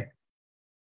மண்டலமே,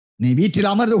 நீ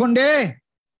வீட்டில் அமர்ந்து கொண்டே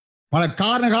பல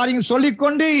காரியங்கள்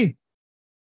சொல்லிக்கொண்டு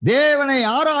தேவனை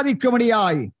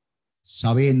ஆராதிக்கும்படியாய்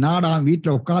சபையை நாடாம்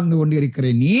வீட்டில் உட்கார்ந்து கொண்டு இருக்கிற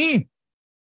நீ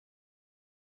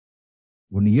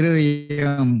உன்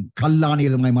இருதயம் கல்லான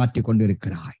இருதயமாய் மாற்றிக்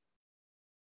கொண்டிருக்கிறாய்.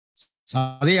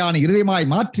 சதையான இருதயமாய்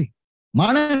மாற்றி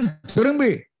மனம்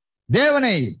திரும்பி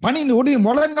தேவனை பணிந்து உடைய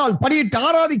முழங்கால் படியிட்டு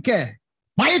ஆராதிக்க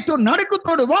பயத்தோடு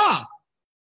நடுக்கத்தோடு வா.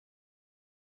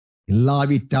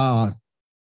 இல்லாவிட்டார்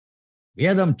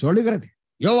வேதம் சொல்லுகிறது.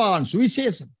 யோவான்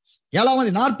சுவிசேஷம்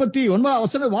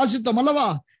 7:49 வாசித்தோம் அல்லவா?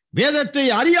 வேதத்தை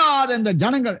அறியாத இந்த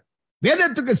ஜனங்கள்,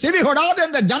 வேதத்துக்கு செவி கொடாத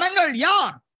இந்த ஜனங்கள்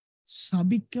யார்?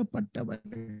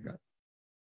 சபிக்கப்பட்டவர்கள்.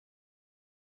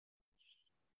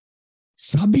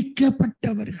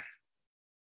 சபிக்கப்பட்டவர்கள்.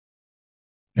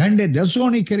 2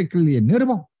 தெசலோனிக்கேயருக்கு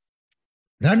நிருபம்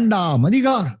 2ஆம்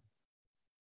அதிகாரம்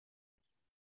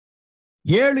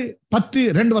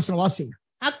 7-10 வாசி.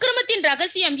 அக்கிரமத்தின்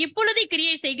ரகசியம் இப்பொழுதே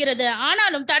கிரியை செய்கிறது.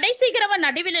 ஆனாலும் தடை செய்கிறவன்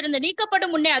நடுவில் இருந்து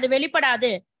நீக்கப்படும் முன்னே அது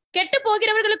வெளிப்படாது. கெட்டு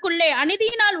போகிறவர்களுக்குள்ளே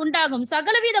அநீதியினால் உண்டாகும்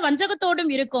சகலவித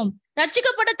வஞ்சகத்தோடும் இருக்கும்.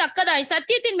 ரட்சிக்கப்படத்தக்கதாய்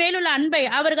சத்தியத்தின் மேலுள்ள அன்பை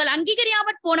அவர்கள்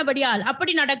அங்கீகரியாமற் போனபடியால்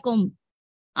அப்படி நடக்கும்.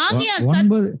 ஆகையால்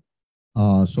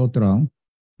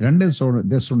 2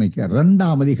 தெசலோனிக்கேயர்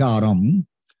 2ஆம் அதிகாரம்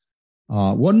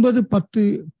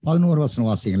 9-10-11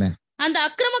 வாசிங்களேன். அந்த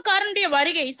அக்கிரமக்காரனுடைய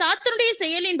வருகை சாத்தனுடைய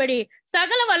செயலின்படி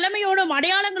சகல வல்லமையோடும்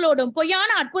அடையாளங்களோடும் பொய்யான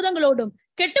அற்புதங்களோடும்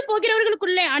கெட்டு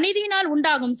போகிறவர்களுக்குள்ளே அநீதியினால்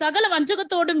உண்டாகும் சகல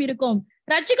வஞ்சகத்தோடும் இருக்கும்.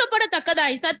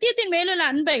 ரட்சிக்கப்படத்தக்கதாய் சத்தியத்தின் மேலுள்ள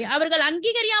அன்பை அவர்கள்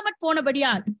அங்கீகரியாமற்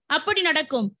போனபடியால் அப்படி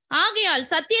நடக்கும். ஆகையால்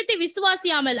சத்தியத்தை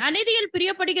விசுவாசியாமல் அநீதியில்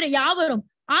பிரியப்படுகிற யாவரும்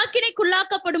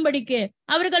ஆக்கினைக்குள்ளாக்கப்படும்படிக்கு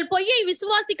அவர்கள் பொய்யை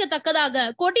விசுவாசிக்கத்தக்கதாக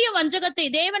கொடிய வஞ்சகத்தை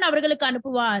தேவன் அவர்களுக்கு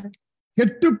அனுப்புவார்.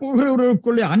 கெட்டு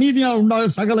போகிறவர்களுக்குள்ளே அநீதியால் உண்டாக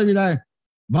சகலவித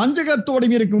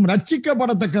வஞ்சகத்தோடும் இருக்கும்.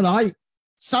 ரட்சிக்கப்படத்தக்கதாய்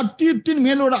சத்தியத்தின்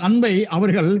மேலோட அன்பை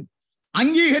அவர்கள்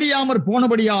அங்கீகரியாமற்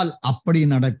போனபடியால் அப்படி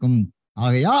நடக்கும்.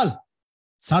 ஆகையால்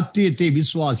சத்தியத்தை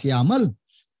விசுவாசியாமல்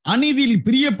அநீதியில்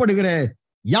பிரியப்படுகிற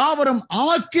யாவரும்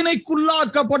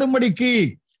ஆக்கினைக்குள்ளாக்கப்படும்படிக்கு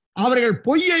அவர்கள்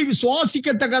பொய்யை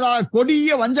விசுவாசிக்கத்தக்கதாக கொடிய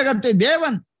வஞ்சகத்தை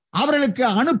தேவன் அவர்களுக்கு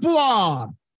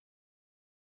அனுப்புவார்.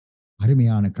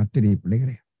 அருமையான கர்த்தருடைய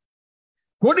பிள்ளைகளே,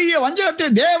 கொடிய வஞ்சகத்தை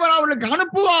தேவன் அவர்களுக்கு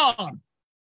அனுப்புவார்.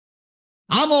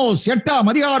 ஆமோஸ் 8ஆம்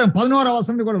அதிகாரம்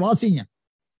 11 வாசிங்க.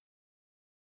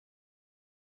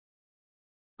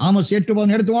 ஆமோஸ்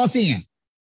 8:11 எடுத்து வாசிங்க.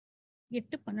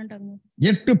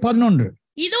 8:11.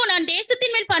 இதோ நான்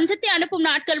தேசத்தின் மேல் பஞ்சத்தை அனுப்பும்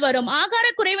நாட்கள் வரும். ஆகார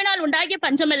குறைவினால் உண்டாகிய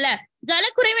பஞ்சமல்ல, ஜல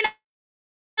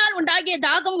குறைவினால் உண்டாகிய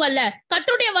தாகம் அல்ல,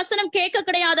 கர்த்தருடைய வசனம் கேட்க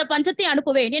கிடையாத பஞ்சத்தை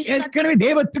அனுப்புவேன். ஏற்கனவே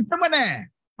தேவ திட்டம் என்ன?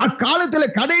 அக்காலத்துல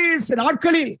கடைசி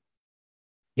நாட்களில்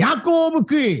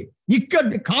யாக்கோபுக்கு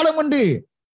இக்கட்டு காலம் உண்டு.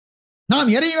 நாம்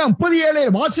இறைவன் 37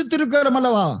 வாசித்திருக்கிறோம்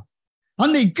அல்லவா?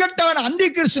 அந்த இக்கட்டான அந்தி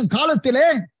கிறிஸ்து காலத்திலே,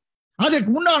 அதற்கு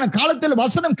முன்னான காலத்தில்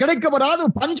வசனம் கிடைக்கப்படாத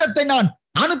பஞ்சத்தை நான்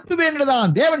அனுப்புவேன்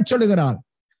என்றுதான் தேவன் சொல்லுகிறார்.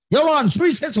 யோவான்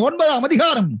சுவிசேஷம் 9ஆம்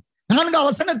அதிகாரம் 4ஆம்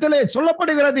வசனத்திலே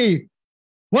சொல்லப்படுகிறது.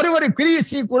 ஒருவரை கிரியை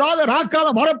செய்யக்கூடாத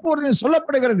ராக்காலம் வரப்போறது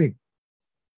சொல்லப்படுகிறது.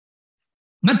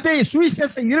 மத்தேயு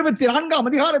சுவிசேஷம் 24ஆம்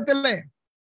அதிகாரத்திலே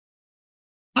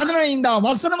அதனை இந்த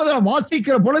வசனம்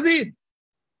வாசிக்கிற பொழுது,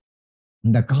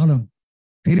 இந்த காலம்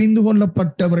தெரிந்து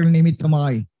கொள்ளப்பட்டவர்கள்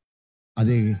நிமித்தமாய்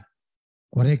அது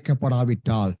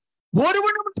குறைக்கப்படாவிட்டால்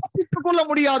ஒருவனும் தப்பித்துக் கொள்ள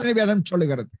முடியாது வேதம்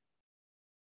சொல்லுகிறது.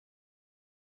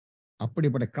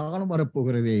 அப்படிப்பட்ட காலம்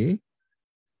வரப்போகிறதே.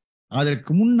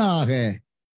 அதற்கு முன்னாக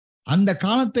அந்த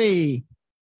காலத்தை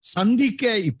சந்திக்க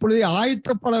இப்பொழுதே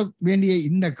ஆயத்தப்பட வேண்டிய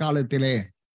இந்த காலத்திலே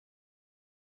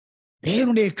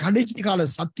தேவனுடைய கடைசி கால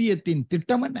சத்தியத்தின்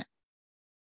திட்டம் என்ன?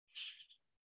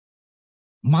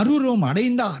 மறுரூபம்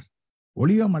அடைந்தார்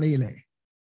ஒளிவ மலையிலே.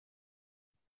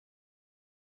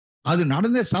 அது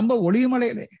நடந்த சம்பவம் ஒளிவ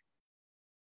மலையிலே.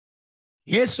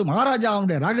 இயேசு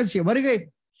மகாராஜாவுடைய ரகசிய வருகை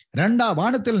 2ஆம்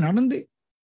வானத்தில் நடந்து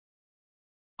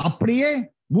அப்படியே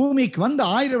பூமிக்கு வந்து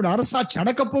 1000 வருட அரசாட்சி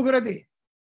அடக்கப் போகிறது.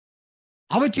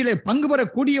 அவற்றிலே பங்கு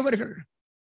பெறக்கூடியவர்கள்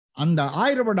அந்த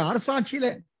 1000 வருட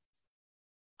அரசாட்சியிலே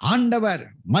ஆண்டவர்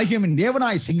மகிமையின்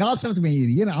தேவனாய்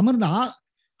சிங்காசனத்தில் அமர்ந்த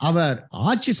அவர்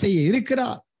ஆட்சி செய்ய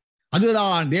இருக்கிறார்.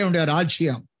 அதுதான் தேவனுடைய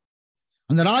ராஜ்யம்.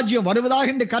 அந்த ராஜ்யம்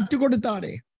வருவதாக என்று கற்றுக்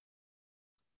கொடுத்தாரே.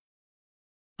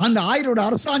 அந்த 1000 வருட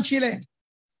அரசாட்சியிலே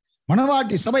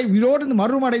மணவாட்டி சபை உயிரோடு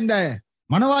மறுமடைந்த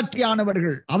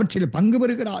மணவாட்டியானவர்கள் அவற்றில் பங்கு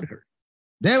பெறுகிறார்கள்.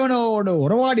 தேவனோடு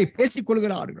உறவாடி பேசிக்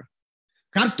கொள்கிறார்கள்.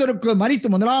 கர்த்தருக்கு மரித்து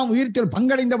 1ஆம் உயிர்த்தில்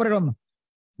பங்கடைந்தவர்களும்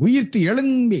உயிர்த்து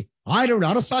எழும்பி 1000 வருட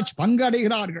அரசாட்சி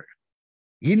பங்கடைகிறார்கள்.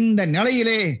 இந்த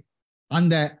நிலையிலே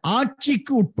அந்த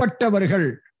ஆட்சிக்கு உட்பட்டவர்கள்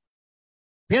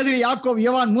பேதுரு, யாக்கோபு,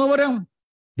 யோவான் மூவரும்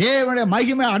தேவனுடைய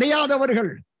மகிமை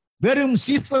அடையாதவர்கள், வெறும்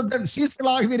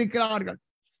சீசர்களாக இருக்கிறார்கள்.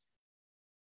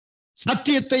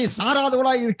 சத்தியத்தை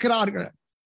சாராதவளாய் இருக்கிறார்கள்.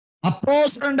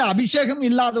 அப்போஸ்தலருடைய அபிஷேகம்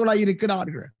இல்லாதவளாய்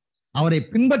இருக்கிறார்கள். அவரை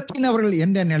பின்பற்றினவர்கள்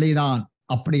என்ற நிலைதான்.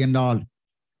 அப்படி என்றால்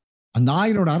அந்த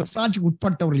 1000 வருட அரசாட்சிக்கு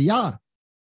உட்பட்டவர்கள் யார்?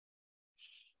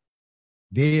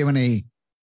 தேவனை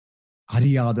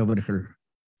அறியாதவர்கள்,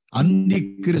 அந்தி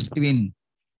கிறிஸ்துவின்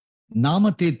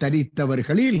நாமத்தை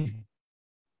தரித்தவர்களில்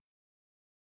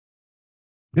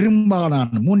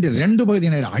பெரும்பாலான 2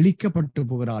 பகுதியினர் அழிக்கப்பட்டு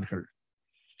போகிறார்கள்.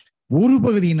 ஒரு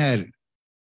பகுதியினர்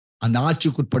அந்த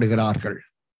ஆட்சிக்குட்படுகிறார்கள்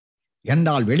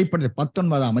என்றால் வெளிப்படுத்த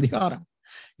 19ஆம் அதிகாரம்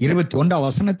 21ஆம்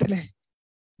வசனத்திலே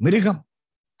மிருகம்,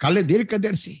 கள்ள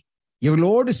தீர்க்கதரிசி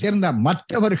இவர்களோடு சேர்ந்த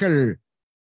மற்றவர்கள்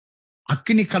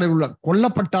அக்கினி கடவுள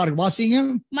கொல்லப்பட்டார்கள். வாசிங்க.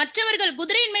 மற்றவர்கள்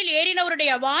குதிரையின் மேல்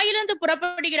ஏறினவருடைய வாயிலிருந்து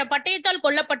புறப்படுகிற பட்டயத்தால்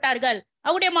கொல்லப்பட்டார்கள்.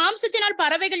 அவருடைய மாம்சத்தினால்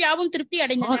பறவைகள் யாவும் திருப்தி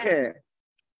அடைந்தன.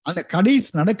 அந்த கடைசி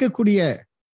நடக்கக்கூடிய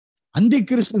அந்தி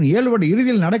கிறிஸ்து 7 வருட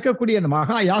இறுதியில் நடக்கக்கூடிய அந்த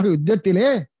மகா யாக யுத்தத்திலே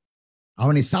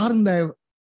அவனை சார்ந்த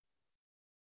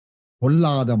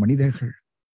கொல்லாத மனிதர்கள்,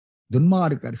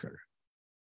 துன்மார்க்கர்கள்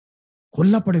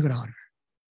கொல்லப்படுகிறார்கள்.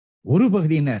 ஒரு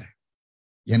பகுதியினர்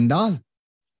என்றால்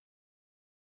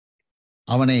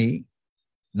அவனை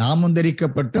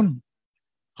நாமந்தரிக்கப்பட்டும்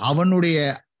அவனுடைய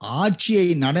ஆட்சியை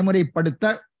நடைமுறைப்படுத்த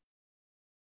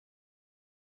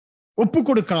ஒப்பு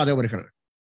கொடுக்காதவர்கள்,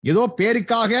 ஏதோ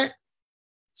பேருக்காக,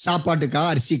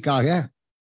 சாப்பாட்டுக்காக, அரிசிக்காக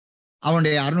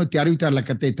அவனுடைய 666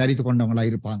 லக்கத்தை தரித்து கொண்டவங்களா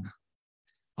இருப்பாங்க.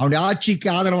 அவனுடைய ஆட்சிக்கு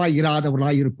ஆதரவாக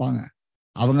இராதவர்களாய் இருப்பாங்க.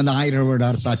 அவங்க அந்த 1000 வருட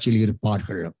அரசாட்சியில்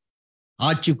இருப்பார்கள்,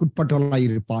 ஆட்சிக்குட்பட்டவர்களாய்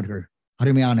இருப்பார்கள்.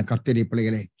 அருமையான கர்த்தருடைய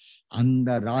பிள்ளைகளே,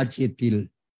 அந்த ராஜ்யத்தில்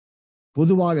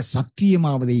பொதுவாக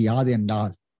சத்தியமாவது யாது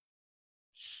என்றால்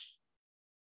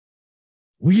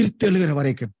உயிர்த்தெழுகிற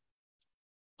வரைக்கும்,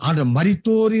 அந்த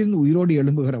மரித்தோரிலிருந்து உயிரோடு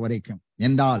எழும்புகிற வரைக்கும்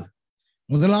என்றால்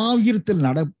முதலாம் உயிர்த்தல்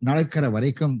நடக்கிற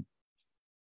வரைக்கும்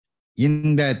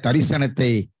இந்த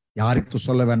தரிசனத்தை யாருக்கு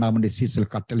சொல்ல வேண்டாம் என்று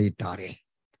சீசல் கட்டளையிட்டாரே.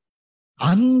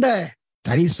 அந்த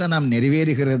தரிசனம்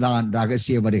நிறைவேறுகிறதான்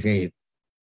ரகசிய வருகை.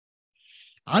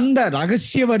 அந்த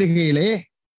ரகசிய வருகையிலே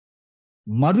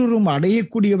மறுரும்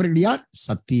அடையக்கூடியவர்கள் யார்?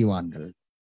 சத்தியவான்கள்,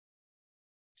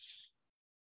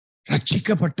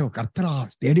 ரட்சிக்கப்பட்ட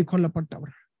கர்த்தரால்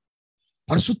தேடிக்கொள்ளப்பட்டவர்கள்,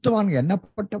 பரிசுத்தவான்கள்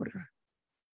எண்ணப்பட்டவர்கள்,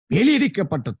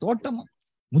 வேலியடிக்கப்பட்ட தோட்டம்,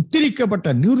 முத்திரிக்கப்பட்ட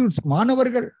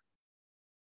மாணவர்கள்,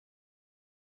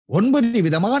 9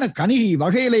 விதமான கனி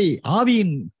வகைகளை,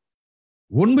 ஆவியின்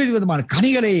 9 விதமான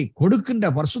கனிகளை கொடுக்கின்ற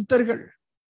பரிசுத்தர்கள்.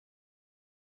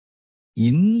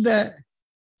 இந்த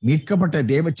மீட்கப்பட்ட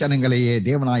தேவச்சனங்களையே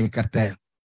தேவனாய கர்த்தர்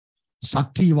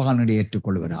சத்தியவானை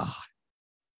ஏற்றுக்கொள்கிறார்,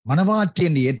 மனவாட்டி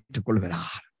என்று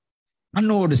ஏற்றுக்கொள்கிறார்.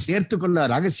 தன்னோடு சேர்த்துக்கொள்ள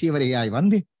ரகசிய வரையாய்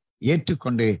வந்து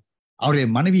ஏற்றுக்கொண்டு அவரை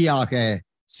மனைவியாக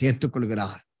சேர்த்துக்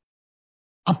கொள்கிறார்.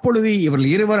 அப்பொழுது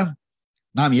இவர்கள் இருவரும்,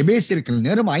 நாம் எபேசியர்கள்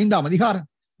நேரம் 5ஆம் அதிகாரம்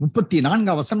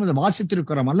 34ஆம் வசனம்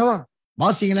வாசித்திருக்கிறோம் அல்லவா?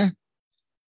 வாசிங்கள.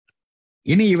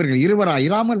 இனி இவர்கள்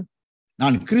இருவராயிராமல்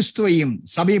நான் கிறிஸ்துவையும்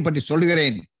சபையை பற்றி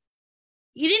சொல்லுகிறேன்.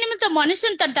 இது நிமித்தம்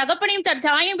மனுஷன் தன் தகப்பனையும் தன்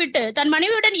தாயையும் விட்டு தன்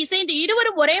மனைவியுடன் இசைந்து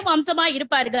இருவரும் ஒரே வம்சமாய்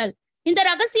இருப்பார்கள். இந்த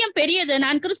ரகசியம் பெரியது.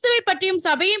 நான் கிறிஸ்துவை பற்றியும்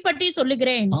சபையும் பற்றி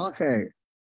சொல்லுகிறேன். ஆக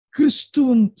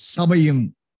கிறிஸ்துவும் சபையும்,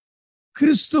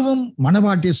 கிறிஸ்துவும்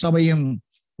மனவாட்டி சபையும்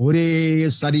ஒரே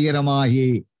சரீரமாகி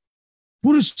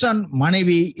புருஷன்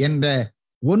மனைவி என்ற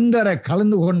ஒன்றரை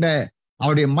கலந்து கொண்ட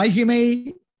அவருடைய மகிமை,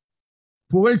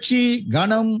 புகழ்ச்சி,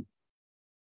 கனம்,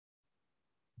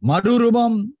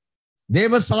 மறுரூபம்,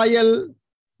 தேவசாயல்,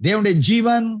 தேவனுடைய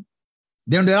ஜீவன்,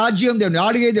 தேவனுடைய ராஜ்யம், தேவனுடைய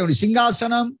ஆளுகை, தேவனுடைய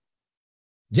சிங்காசனம்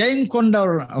ஜெயம்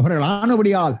கொண்டவர்கள்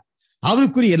ஆனபடியால்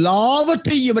அவருக்குரிய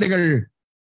எல்லாவற்றையும் இவர்கள்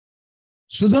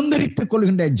சுதந்திரித்துக்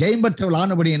கொள்கின்ற ஜெயம் பெற்றவர்கள்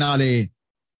ஆனபடியினாலே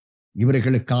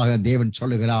இவர்களுக்காக தேவன்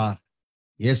சொல்லுகிறார்.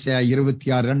 ஏசாயா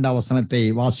 26:2 வசனத்தை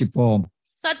வாசிப்போம்.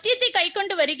 சத்தியத்தை கை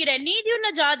கொண்டு வருகிற நீதியுள்ள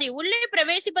ஜாதி உள்ளே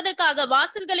பிரவேசிப்பதற்காக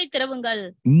வாசல்களை திறவுங்கள்.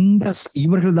 இந்த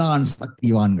இவர்கள்தான்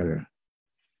சத்தியவான்கள்,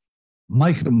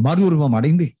 மறுரூபம்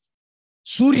அடைந்து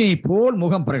சூரியனை போல்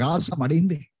முகம் பிரகாசம்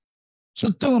அடைந்து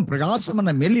சுத்தமும் பிரகாசம்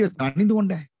என்ற மெல்லிய அணிந்து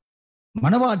கொண்ட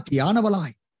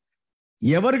மனவாட்டியானவளாய்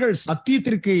எவர்கள்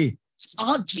சத்தியத்திற்கு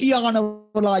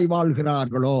சாட்சியானவளாய்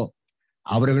வாழ்கிறார்களோ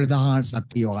அவர்கள்தான்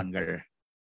சத்தியவான்கள்,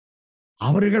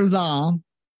 அவர்கள்தான்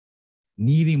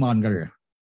நீதிமான்கள்.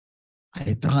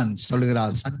 அதைத்தான்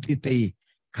சொல்லுகிறார், சத்தியத்தை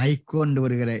கை கொண்டு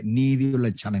வருகிற நீதியுள்ள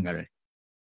ஜனங்கள்.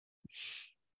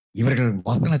 இவர்கள்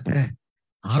வசனத்தை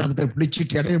ஆரம்பத்தை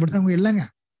பிடிச்சிட்டு இடையில்பட்டவங்க இல்லைங்க.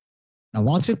 நான்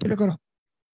வாசித்து இருக்கிறோம்.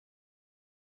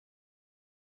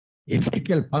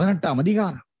 எசேக்கியேல் 18ஆம்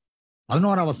அதிகாரம்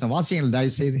 11ஆம் வசனம் வாசியங்கள்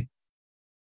தயவு செய்து.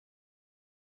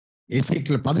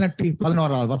 எசேக்கியேல்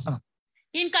 18:11 வசனம்.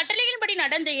 என் கட்டளையின்படி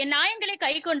நடந்து என் நியாயங்களை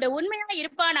கை கொண்டு உண்மையாய்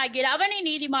இருப்பானாகில் அவனே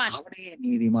நீதிமான். அவனே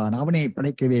நீதிமான், அவனை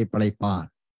படைக்கவே படைப்பான்.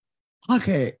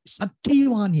 ஆக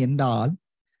சத்தியவான் என்றால்,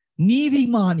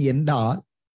 நீதிமான் என்றால்,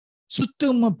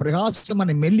 சுத்தம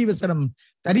பிரகாசமான மெல்லி வசனம்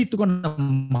தரித்து கொண்ட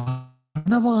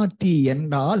மனவாட்டி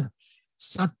என்றால்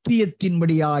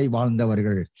சத்தியத்தின்படியாய்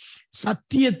வாழ்ந்தவர்கள்,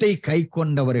 சத்தியத்தை கை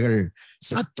கொண்டவர்கள்,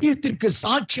 சத்தியத்திற்கு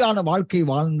சாட்சியான வாழ்க்கை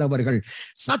வாழ்ந்தவர்கள்,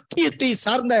 சத்தியத்தை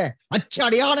சார்ந்த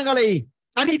அச்சடையாளங்களை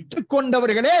தனித்து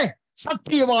கொண்டவர்களே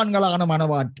சத்தியவான்களான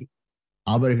மனவாட்டி.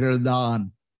 அவர்கள்தான்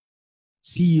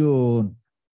சீயோன்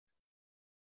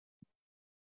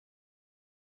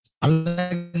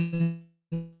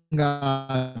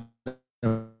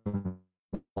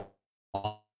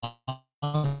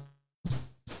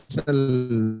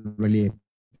வெளியே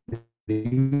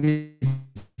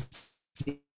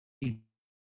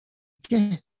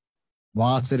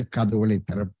வாசல் கதவுகளை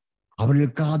தரும்.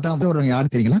 அவர்களுக்காக யாரு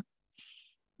தெரியுங்களா?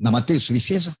 மத்தேயு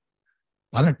சுவிசேஷம்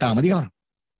 18ஆம் அதிகாரம்,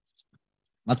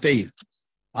 மத்தேயு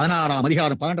 16ஆம்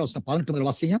அதிகாரம் 18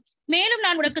 வாசிங்க. மேலும்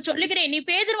நான் உனக்கு சொல்லுகிறேன், நீ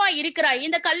பேதுருவாய் இருக்கிறாய்,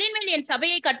 இந்த கல்லின் மேல் என்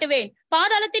சபையை கட்டுவேன்,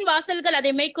 பாதாளத்தின் வாசல்கள்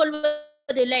அதை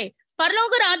மேற்கொள்வதில்லை.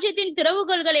 பரலோக ராஜ்யத்தின்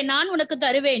திறவுகோல்களை நான் உனக்கு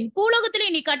தருவேன். பூலோகத்திலே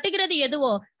நீ கட்டுகிறது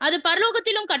எதுவோ அது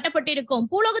பரலோகத்திலும் கட்டப்பட்டிருக்கும்,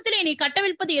 பூலோகத்திலே நீ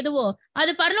கட்டவிழ்ப்பது எதுவோ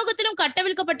அது பரலோகத்திலும்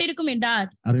கட்டவிழ்க்கப்பட்டிருக்கும் என்றார்.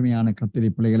 அருமையான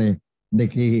கர்த்தருடைய பிள்ளைகளே,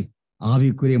 இன்றைக்கு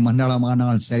ஆவிக்குரிய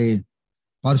மண்டலமானால் சரி,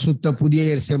 பரிசுத்த புதிய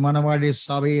மனவாடி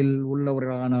சபையில்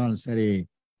உள்ளவர்களானால் சரி,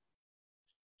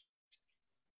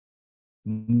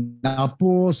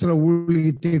 அப்போஸ்தல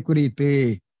ஊழியத்தை குறித்து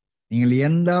நீங்கள்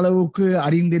எந்த அளவுக்கு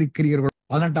அறிந்திருக்கிறீர்களோ,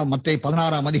 18 மத்தேயு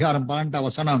 16ஆம் அதிகாரம் 18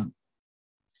 வசனம்,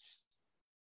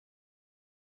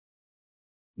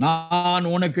 நான்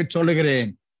உனக்கு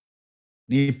சொல்லுகிறேன்,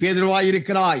 நீ பேதுருவாய்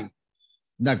இருக்கிறாய்,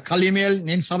 இந்த கல்லிமேல்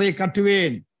என் சபையை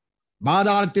கட்டுவேன்,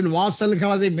 பாதாளத்தில்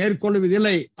வாசல்கள் அதை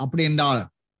மேற்கொள்வதில்லை. அப்படி என்றால்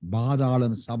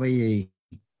பாதாளம் சபையை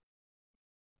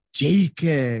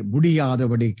ஜெயிக்க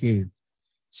முடியாதபடிக்கு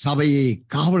சபையை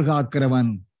காவல் காக்கிறவன்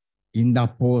இந்த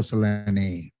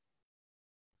அப்போஸ்தலனே.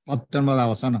 19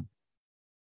 வசனம்,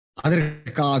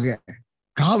 அதற்காக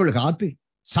காவல் காத்து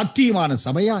சத்தியமான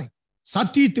சபையாய்,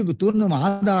 சத்தியத்துக்கு தூண்டும்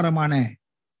ஆதாரமான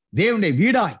தேவனுடைய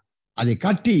வீடாய் அதை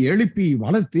கட்டி எழுப்பி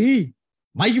வளர்த்து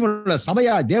மகிமையுள்ள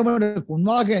சபையாய் தேவனுக்கு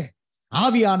முன்பாக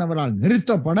ஆவியானவரால்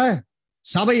நிறுத்தப்பட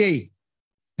சபையை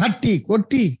கட்டி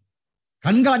கொட்டி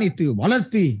கண்காணித்து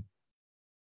வளர்த்து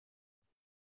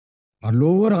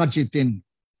பரலோகராஜ்யத்தின்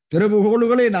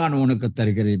திறவுகோள்களை நான் உனக்கு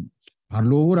தருகிறேன்.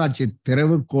 பரலோகராஜ்ய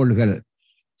திறவுகோள்கள்,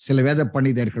 சில வேத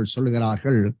பண்டிதர்கள்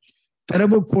சொல்லுகிறார்கள்,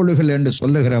 திறவுகோள்கள் என்று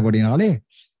சொல்லுகிறபடினாலே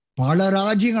பல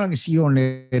ராஜ்யங்கள் அங்கு சீயோன்ல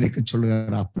இருக்கு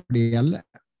சொல்லுகிறார். அப்படி அல்ல.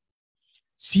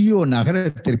 சீயோன்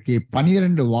நகரத்திற்கு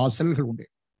 12 வாசல்கள் உண்டு.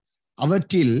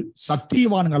 அவற்றில்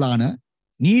சத்தியவான்களான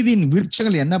நீதியின்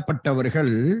விருட்சங்கள்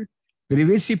எண்ணப்பட்டவர்கள்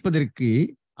பிரவேசிப்பதற்கு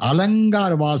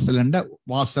அலங்கார வாசல் என்ற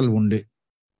வாசல் உண்டு.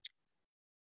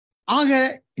 ஆக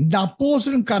இந்த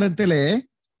அப்போஸ்தலன் கரத்திலே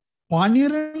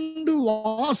 12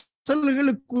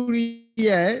 வாசல்களுக்குரிய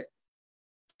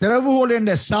திறவுகோல்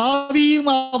என்ற சாவியும்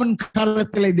அவன்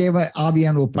கரத்திலே தேவ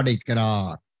ஆவியான்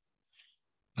ஒப்படைக்கிறார்.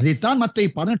 அதைத்தான் மத்தேயு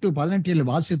 18:18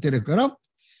 வாசித்திருக்கிறோம்.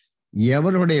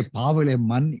 எவருடைய பாவலை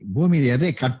பூமியில்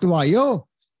எதை கட்டுவாயோ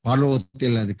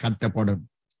பரலோகத்தில் அது கட்டப்படும்,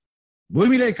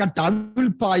 பூமியிலே கட்ட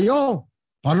அவிழ்ப்பாயோ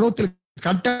பரலோகத்தில்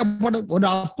கட்டப்படும். ஒரு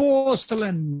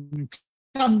அப்போஸ்தலன்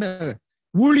அந்த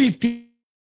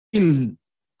ஊழியத்தில்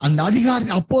அந்த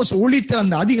அதிகாரம், அப்போஸ்தலன் ஊழியத்தில்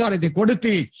அந்த அதிகாரத்தை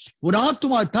கொடுத்து ஒரு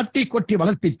ஆத்துமா தட்டி கொட்டி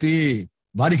வளர்ப்பித்து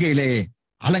வருகையிலே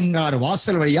அலங்கார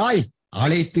வாசல் வழியாய்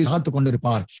அழைத்து காத்து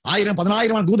கொண்டிருப்பார்.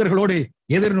 1000-10000 தூதர்களோடு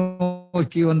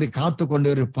எதிர்நோக்கி வந்து காத்து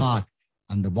கொண்டிருப்பார்.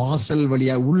 அந்த வாசல்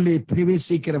வழியா உள்ளே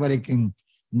பிரவேசிக்கிற வரைக்கும்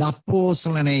இந்த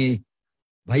அப்போஸ்தலனை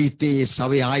வைத்து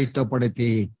சபை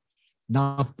ஆயத்தப்படுத்தி இந்த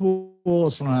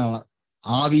அப்போஸ்தலன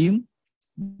ஆவியும்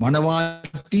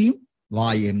மனவாட்டியும்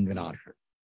வாய் என்கிறார்கள்.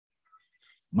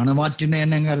 மனவாட்டின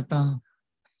என்னங்க அர்த்தம்?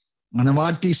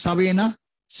 மனவாட்டி சபைனா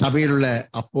சபையில் உள்ள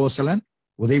அப்போஸ்தலன்,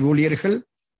 உதவி ஊழியர்கள்,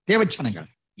 தேவச்சனங்கள்,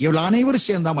 இவர்கள் அனைவரும்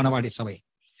சேர்ந்தா மனவாடி சபை.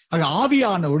 ஆக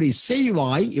ஆவியானவர்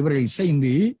இசைவாய் இவர்கள்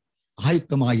இசைந்து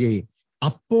ஆயத்தமாகி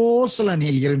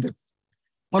அப்போஸ்தலனில் இருந்து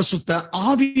பரிசுத்த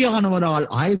ஆவியானவரால்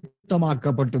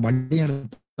ஆயத்தமாக்கப்பட்டு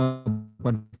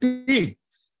வழிநடத்தப்பட்டு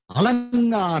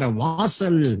அலங்கார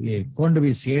வாசல் கொண்டு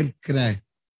போய் சேர்க்கிற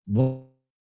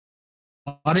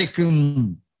வரைக்கும்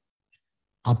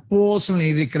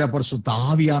அப்போஸ்தலன் இருக்கிற பரிசுத்த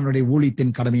ஆவியானுடைய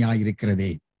ஊழியத்தின் கடமையாக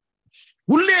இருக்கிறதே.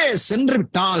 உள்ளே சென்று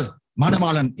விட்டால்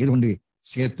மணவாளன் இது கொண்டு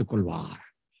சேர்த்துக் கொள்வார்.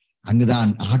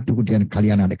 அங்குதான் ஆட்டுக்குட்டியான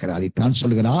கல்யாணம் நடக்கிறது. அதைத்தான்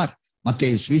சொல்லுகிறார்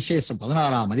மத்தேயு சுவிசேஷம்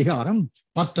 16ஆம் அதிகாரம்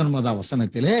 19ஆம்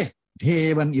வசனத்திலே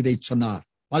தேவன் இதை சொன்னார்.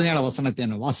 17ஆம் வசனத்தை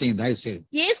வாசிங்க தயவு செய்து.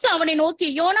 இயேசு அவனை நோக்கி,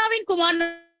 யோனாவின்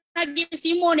குமாரனாகிய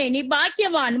சீமோனே, நீ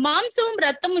பாக்கியவான், மாம்சமும்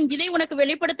இரத்தமும் இதை உனக்கு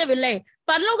வெளிப்படுத்தவில்லை,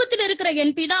 பரலோகத்தில் இருக்கிற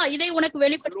என் பிதா இதை உனக்கு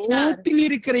வெளிப்படுத்தினார்.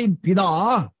 இருக்கிற என் பிதா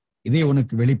இதை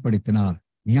உனக்கு வெளிப்படுத்தினார்.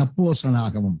 நீ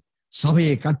அப்போஸ்தலனாகவும்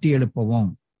சபையை கட்டி எழுப்பவும்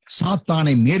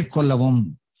சாத்தானை மேற்கொள்ளவும்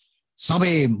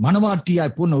சபையை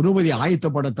மனவாட்டியாய் பூர்ண உருவதி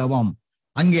ஆயத்தப்படுத்தவும்,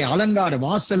 அங்கே அலங்கார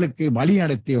வாசலுக்கு வழி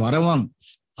நடத்தி வரவும்,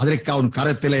 அதற்கு அவன்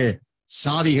கரத்திலே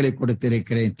சாவிகளை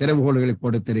கொடுத்திருக்கிறேன், திறவுகோள்களை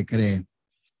கொடுத்திருக்கிறேன்.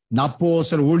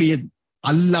 அப்போஸ்தலர் ஊழிய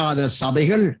அல்லாத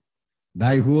சபைகள்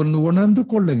தயவுகூர்ந்து உணர்ந்து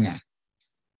கொள்ளுங்க.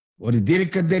 ஒரு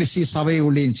தீர்க்கதரிசி சபை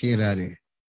ஊழியம் செய்யறாரு,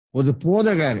 ஒரு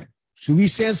போதகர்,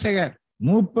 சுவிசேஷகர்,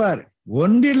 மூப்பர்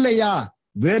ஒன்றில்லையா?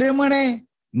 வெறுமனே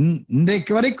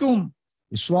இன்றைக்கு வரைக்கும்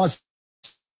விசுவாச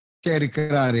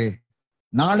இருக்கிறாரு.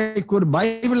 நாளைக்கு ஒரு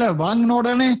பைபிளை வாங்கின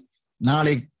உடனே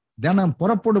நாளை தினம்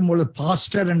புறப்படும் பொழுது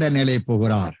பாஸ்டர் என்ற நிலையை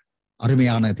போகிறார்.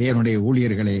 அருமையான தேவனுடைய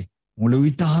ஊழியர்களே, உங்களை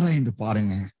வித்தார என்று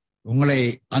பாருங்க. உங்களை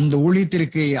அந்த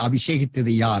ஊழியத்திற்கு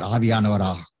அபிஷேகித்தது யார்?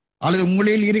 ஆவியானவரா? அல்லது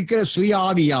உங்களில் இருக்கிற சுய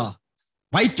ஆவியா?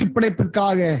 வயிற்று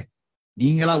பிழைப்புக்காக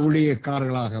நீங்களா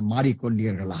ஊழியக்காரர்களாக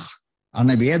மாறிக்கொண்டீர்களா?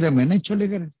 ஆனா வேதம் என்ன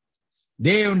சொல்லுகிறது?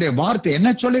 தேவனுடைய வார்த்தை என்ன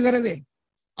சொல்லுகிறது?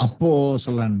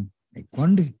 அப்போஸ்தலனை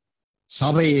கொண்டு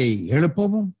சபையை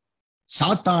எழுப்பவும்,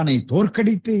 சாத்தானை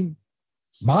தோற்கடித்து,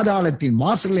 பாதாளத்தின்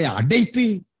வாசல்களை அடைத்து,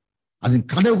 அதன்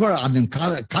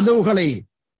கதவுகளை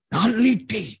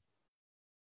அள்ளிட்டு,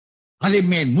 அதை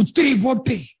மேல் முத்திரை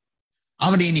போட்டு,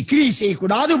 அவனை நீ கிரியை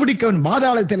செய்யக்கூடாது பிடிக்கவும்,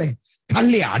 பாதாளத்திலே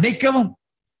தள்ளி அடைக்கவும்,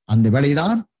 அந்த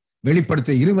வேளைதான்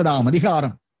வெளிப்படுத்த 20ஆம்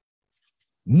அதிகாரம்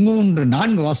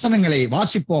 3-4 வசனங்களை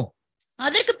வாசிப்போம்.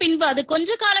 அதற்கு பின்பு அது கொஞ்ச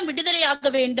காலம் விடுதலையாக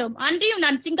வேண்டும். அன்றியும்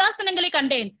நான் சிங்காசனங்களை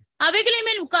கண்டேன், அவைகளின்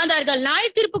மேல் உட்கார்ந்தார்கள். நியாய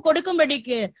தீர்ப்பு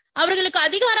கொடுக்கும்படிக்கு அவர்களுக்கு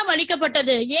அதிகாரம்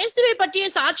அளிக்கப்பட்டது. இயேசுவை பற்றிய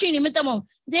சாட்சி நிமித்தமும்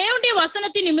தேவனுடைய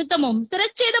வசனத்தின் நிமித்தமும்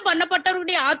சிரச்சேதம்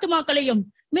பண்ணப்பட்டவருடைய ஆத்துமாக்களையும்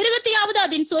மிருகத்தையாவது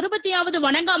அதன் சொரூபத்தையாவது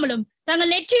வணங்காமலும்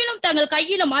தங்கள் நெற்றியிலும் தங்கள்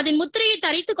கையிலும் அதன் முத்திரையை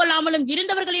தரித்துக் கொள்ளாமலும்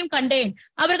இருந்தவர்களையும் கண்டேன்.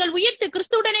 அவர்கள் உயிர்த்து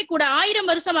கிறிஸ்துவுடனே கூட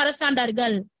 1000 வருஷம்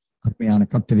அரசாண்டார்கள். அருமையான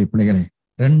கர்த்தருடைய பிள்ளைகளே,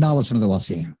 2ஆம் வசனத்தை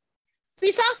வாசிங்க.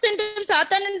 பிசாஸ் என்றும்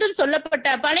சாத்தான் என்றும் சொல்லப்பட்ட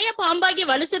பழைய பாம்பாகிய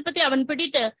வலு சிற்பத்தை அவன்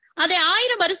பிடித்து அதை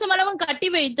 1000 வருஷம் அளவும் கட்டி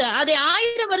வைத்து அதை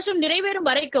 1000 வருஷம் நிறைவேறும்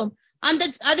வரைக்கும்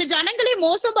அது ஜனங்களை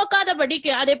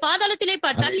மோசமாக்காதபடிக்கு அதை பாதாளத்திலே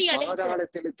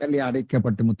தள்ளி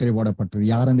அடைக்கப்பட்டு முத்திரை போடப்பட்டது.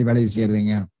 யார் அந்த வேலையை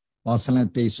செய்யறீங்க?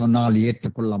 வசனத்தை சொன்னால்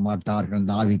ஏற்றுக்கொள்ள மாட்டார்கள்,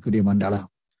 இந்த ஆவிக்குரிய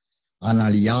மண்டலம்.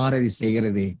 ஆனால் யார் அதை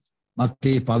செய்கிறது?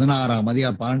 மத்தேயு 16ஆம்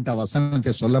அதிகாரம் 18ஆம்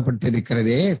வசனத்தை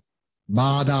சொல்லப்பட்டிருக்கிறதே,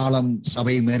 பாதாளம்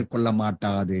சபை மேற்கொள்ள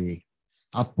மாட்டாது.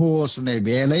 அப்போஸ்தலனுடைய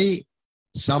வேலை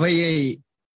சபையை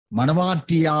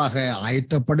மனவாட்டியாக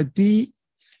ஆயத்தப்படுத்தி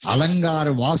அலங்கார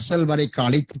வாசல் வரைக்கு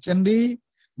அழைத்து சென்று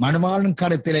மணவாளன்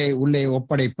கருத்திலே உள்ளே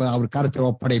அவர் கருத்தில்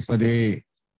ஒப்படைப்பது.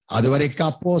 அதுவரைக்கும்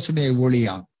அப்போஸ்தலனுடைய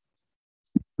ஊழியம்.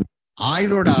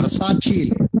 1000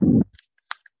 அரசாட்சியில்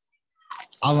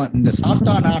அவன் இந்த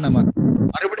சாத்தானானவன்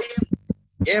மறுபடியும்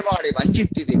ஏவாளை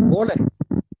வஞ்சித்ததை போல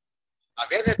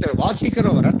வேதத்தை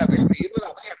வாசிக்கிறோம்.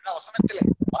 2ஆம் வசனத்திலே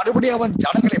மறுபடியும் அவன்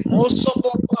ஜனங்களை மோசம்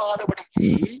போக்காதபடிக்கு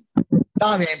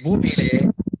தாவே பூமியிலே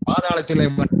பாதாளத்திலே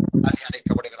தள்ளி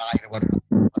அடைக்கப்படுகிற 1000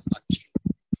 வருடம் சாட்சி.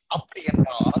 அப்படி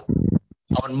என்றால்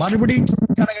அவன் மறுபடியும்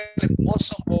ஜனங்களை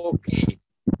மோசம் போக்கி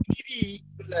நீதி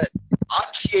உள்ள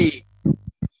ஆட்சியை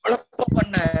குழப்பம்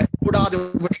பண்ண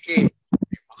கூடாதபடிக்கு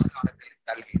பாதாளத்தில்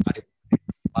தள்ளி அடைப்பது.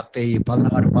 மத்தேயு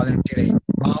 16-18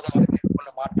 பாதாளம் மேற்கொள்ள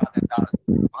மாட்டாது என்றால்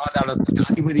பாதாளத்தின்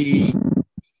அதிபதி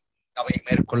சபை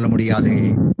மேற்கொள்ள முடியாது.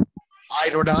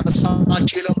 1000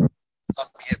 அரசாட்சியிலும்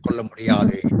மேற்கொள்ள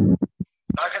முடியாது.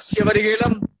 ரகசிய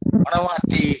வருகையிலும்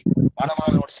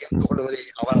மணவாளனோடு சேர்ந்து கொள்வதை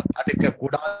அவன் தடுக்க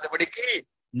கூடாதபடிக்கு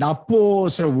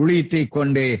அப்போஸ்தலர் ஊழியத்தை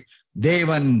கொண்டு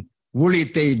தேவன்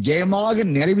ஊழியத்தை ஜெயமாக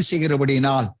நிறைவு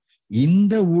செய்கிறபடியினால்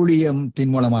இந்த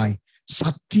ஊழியத்தின் மூலமாய்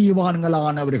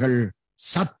சத்தியவான்களானவர்கள்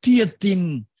சத்தியத்தின்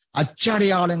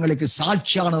அச்சடையாளங்களுக்கு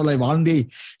சாட்சியானவர்களை வாழ்ந்து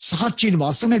சாட்சியின்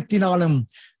வசனத்தினாலும்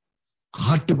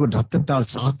ஆட்டுக்கு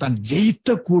ரத்தத்தால் சாத்தான் ஜெயித்த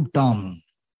கூட்டம்.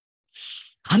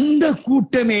 அந்த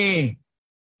கூட்டமே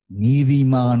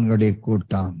நீதிமான்களுடைய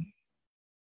கூட்டம்.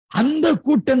 அந்த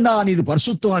கூட்டம் தான் இது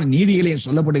பரிசுத்தமான நீதிகளையும்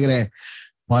சொல்லப்படுகிற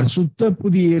பரிசுத்த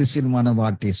புதிய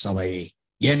மனவாட்டி சபை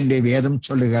என்று வேதம்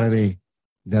சொல்லுகிறது.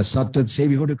 இந்த சத்த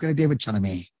செவி கொடுக்கிற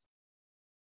தேவச்சனமே,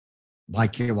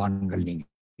 பாக்கியவான்கள் நீங்க.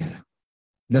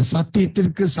 இந்த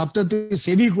சத்தத்துக்கு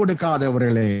செவி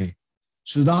கொடுக்காதவர்களே,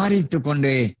 சுதாரித்துக்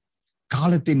கொண்டே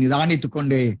காலத்தை நிதானித்துக்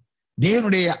கொண்டே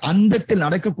தேவனுடைய அந்தத்தில்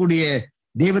நடக்கக்கூடிய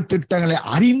தேவ திட்டங்களை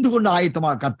அறிந்து கொண்டு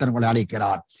ஆயத்தமாக கர்த்தர் உங்களை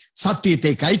அழைக்கிறார்.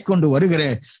 சத்தியத்தை கை கொண்டு வருகிற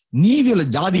நீதியுள்ள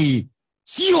ஜாதி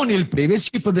சீயோனில்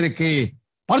பிரவேசிப்பதற்கு,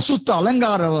 பரிசுத்த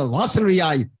அலங்கார வாசல்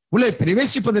வழியாய் உள்ளே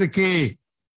பிரவேசிப்பதற்கு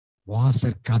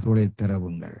வாசற்கதவுகளை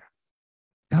திறவுங்கள்,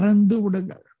 திறந்து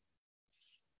விடுங்கள்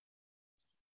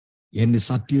என்று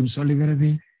சத்தியம் சொல்லுகிறது.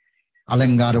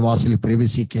 அலங்கார வாசலில்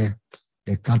பிரவேசிக்க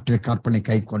காற்று கற்பனை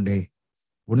கை கொண்டு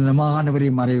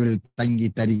உன்னதமானவரின் மறைவில் தங்கி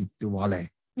தரித்து வாழ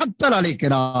கர்த்தர்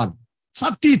அழைக்கிறார்.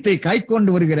 சத்தியத்தை கை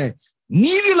கொண்டு வருகிற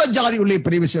நீதியுள்ள ஜாதி உள்ளே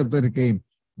பிரவேசிப்பதற்கு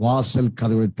வாசல்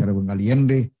கதவை திறவுங்கள்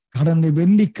என்று கடந்த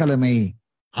வெள்ளிக்கிழமை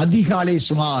அதிகாலை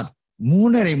சுமார்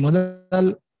 3:30 முதல்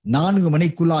 4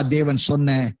 மணிக்குள்ளா தேவன்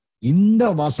சொன்ன இந்த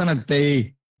வசனத்தை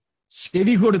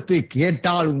செவி கொடுத்து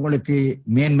கேட்டால் உங்களுக்கு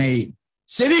மேன்மை,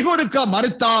 செவி கொடுக்க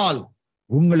மறுத்தால்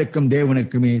உங்களுக்கும்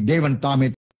தேவனுக்குமே தேவன் தாமே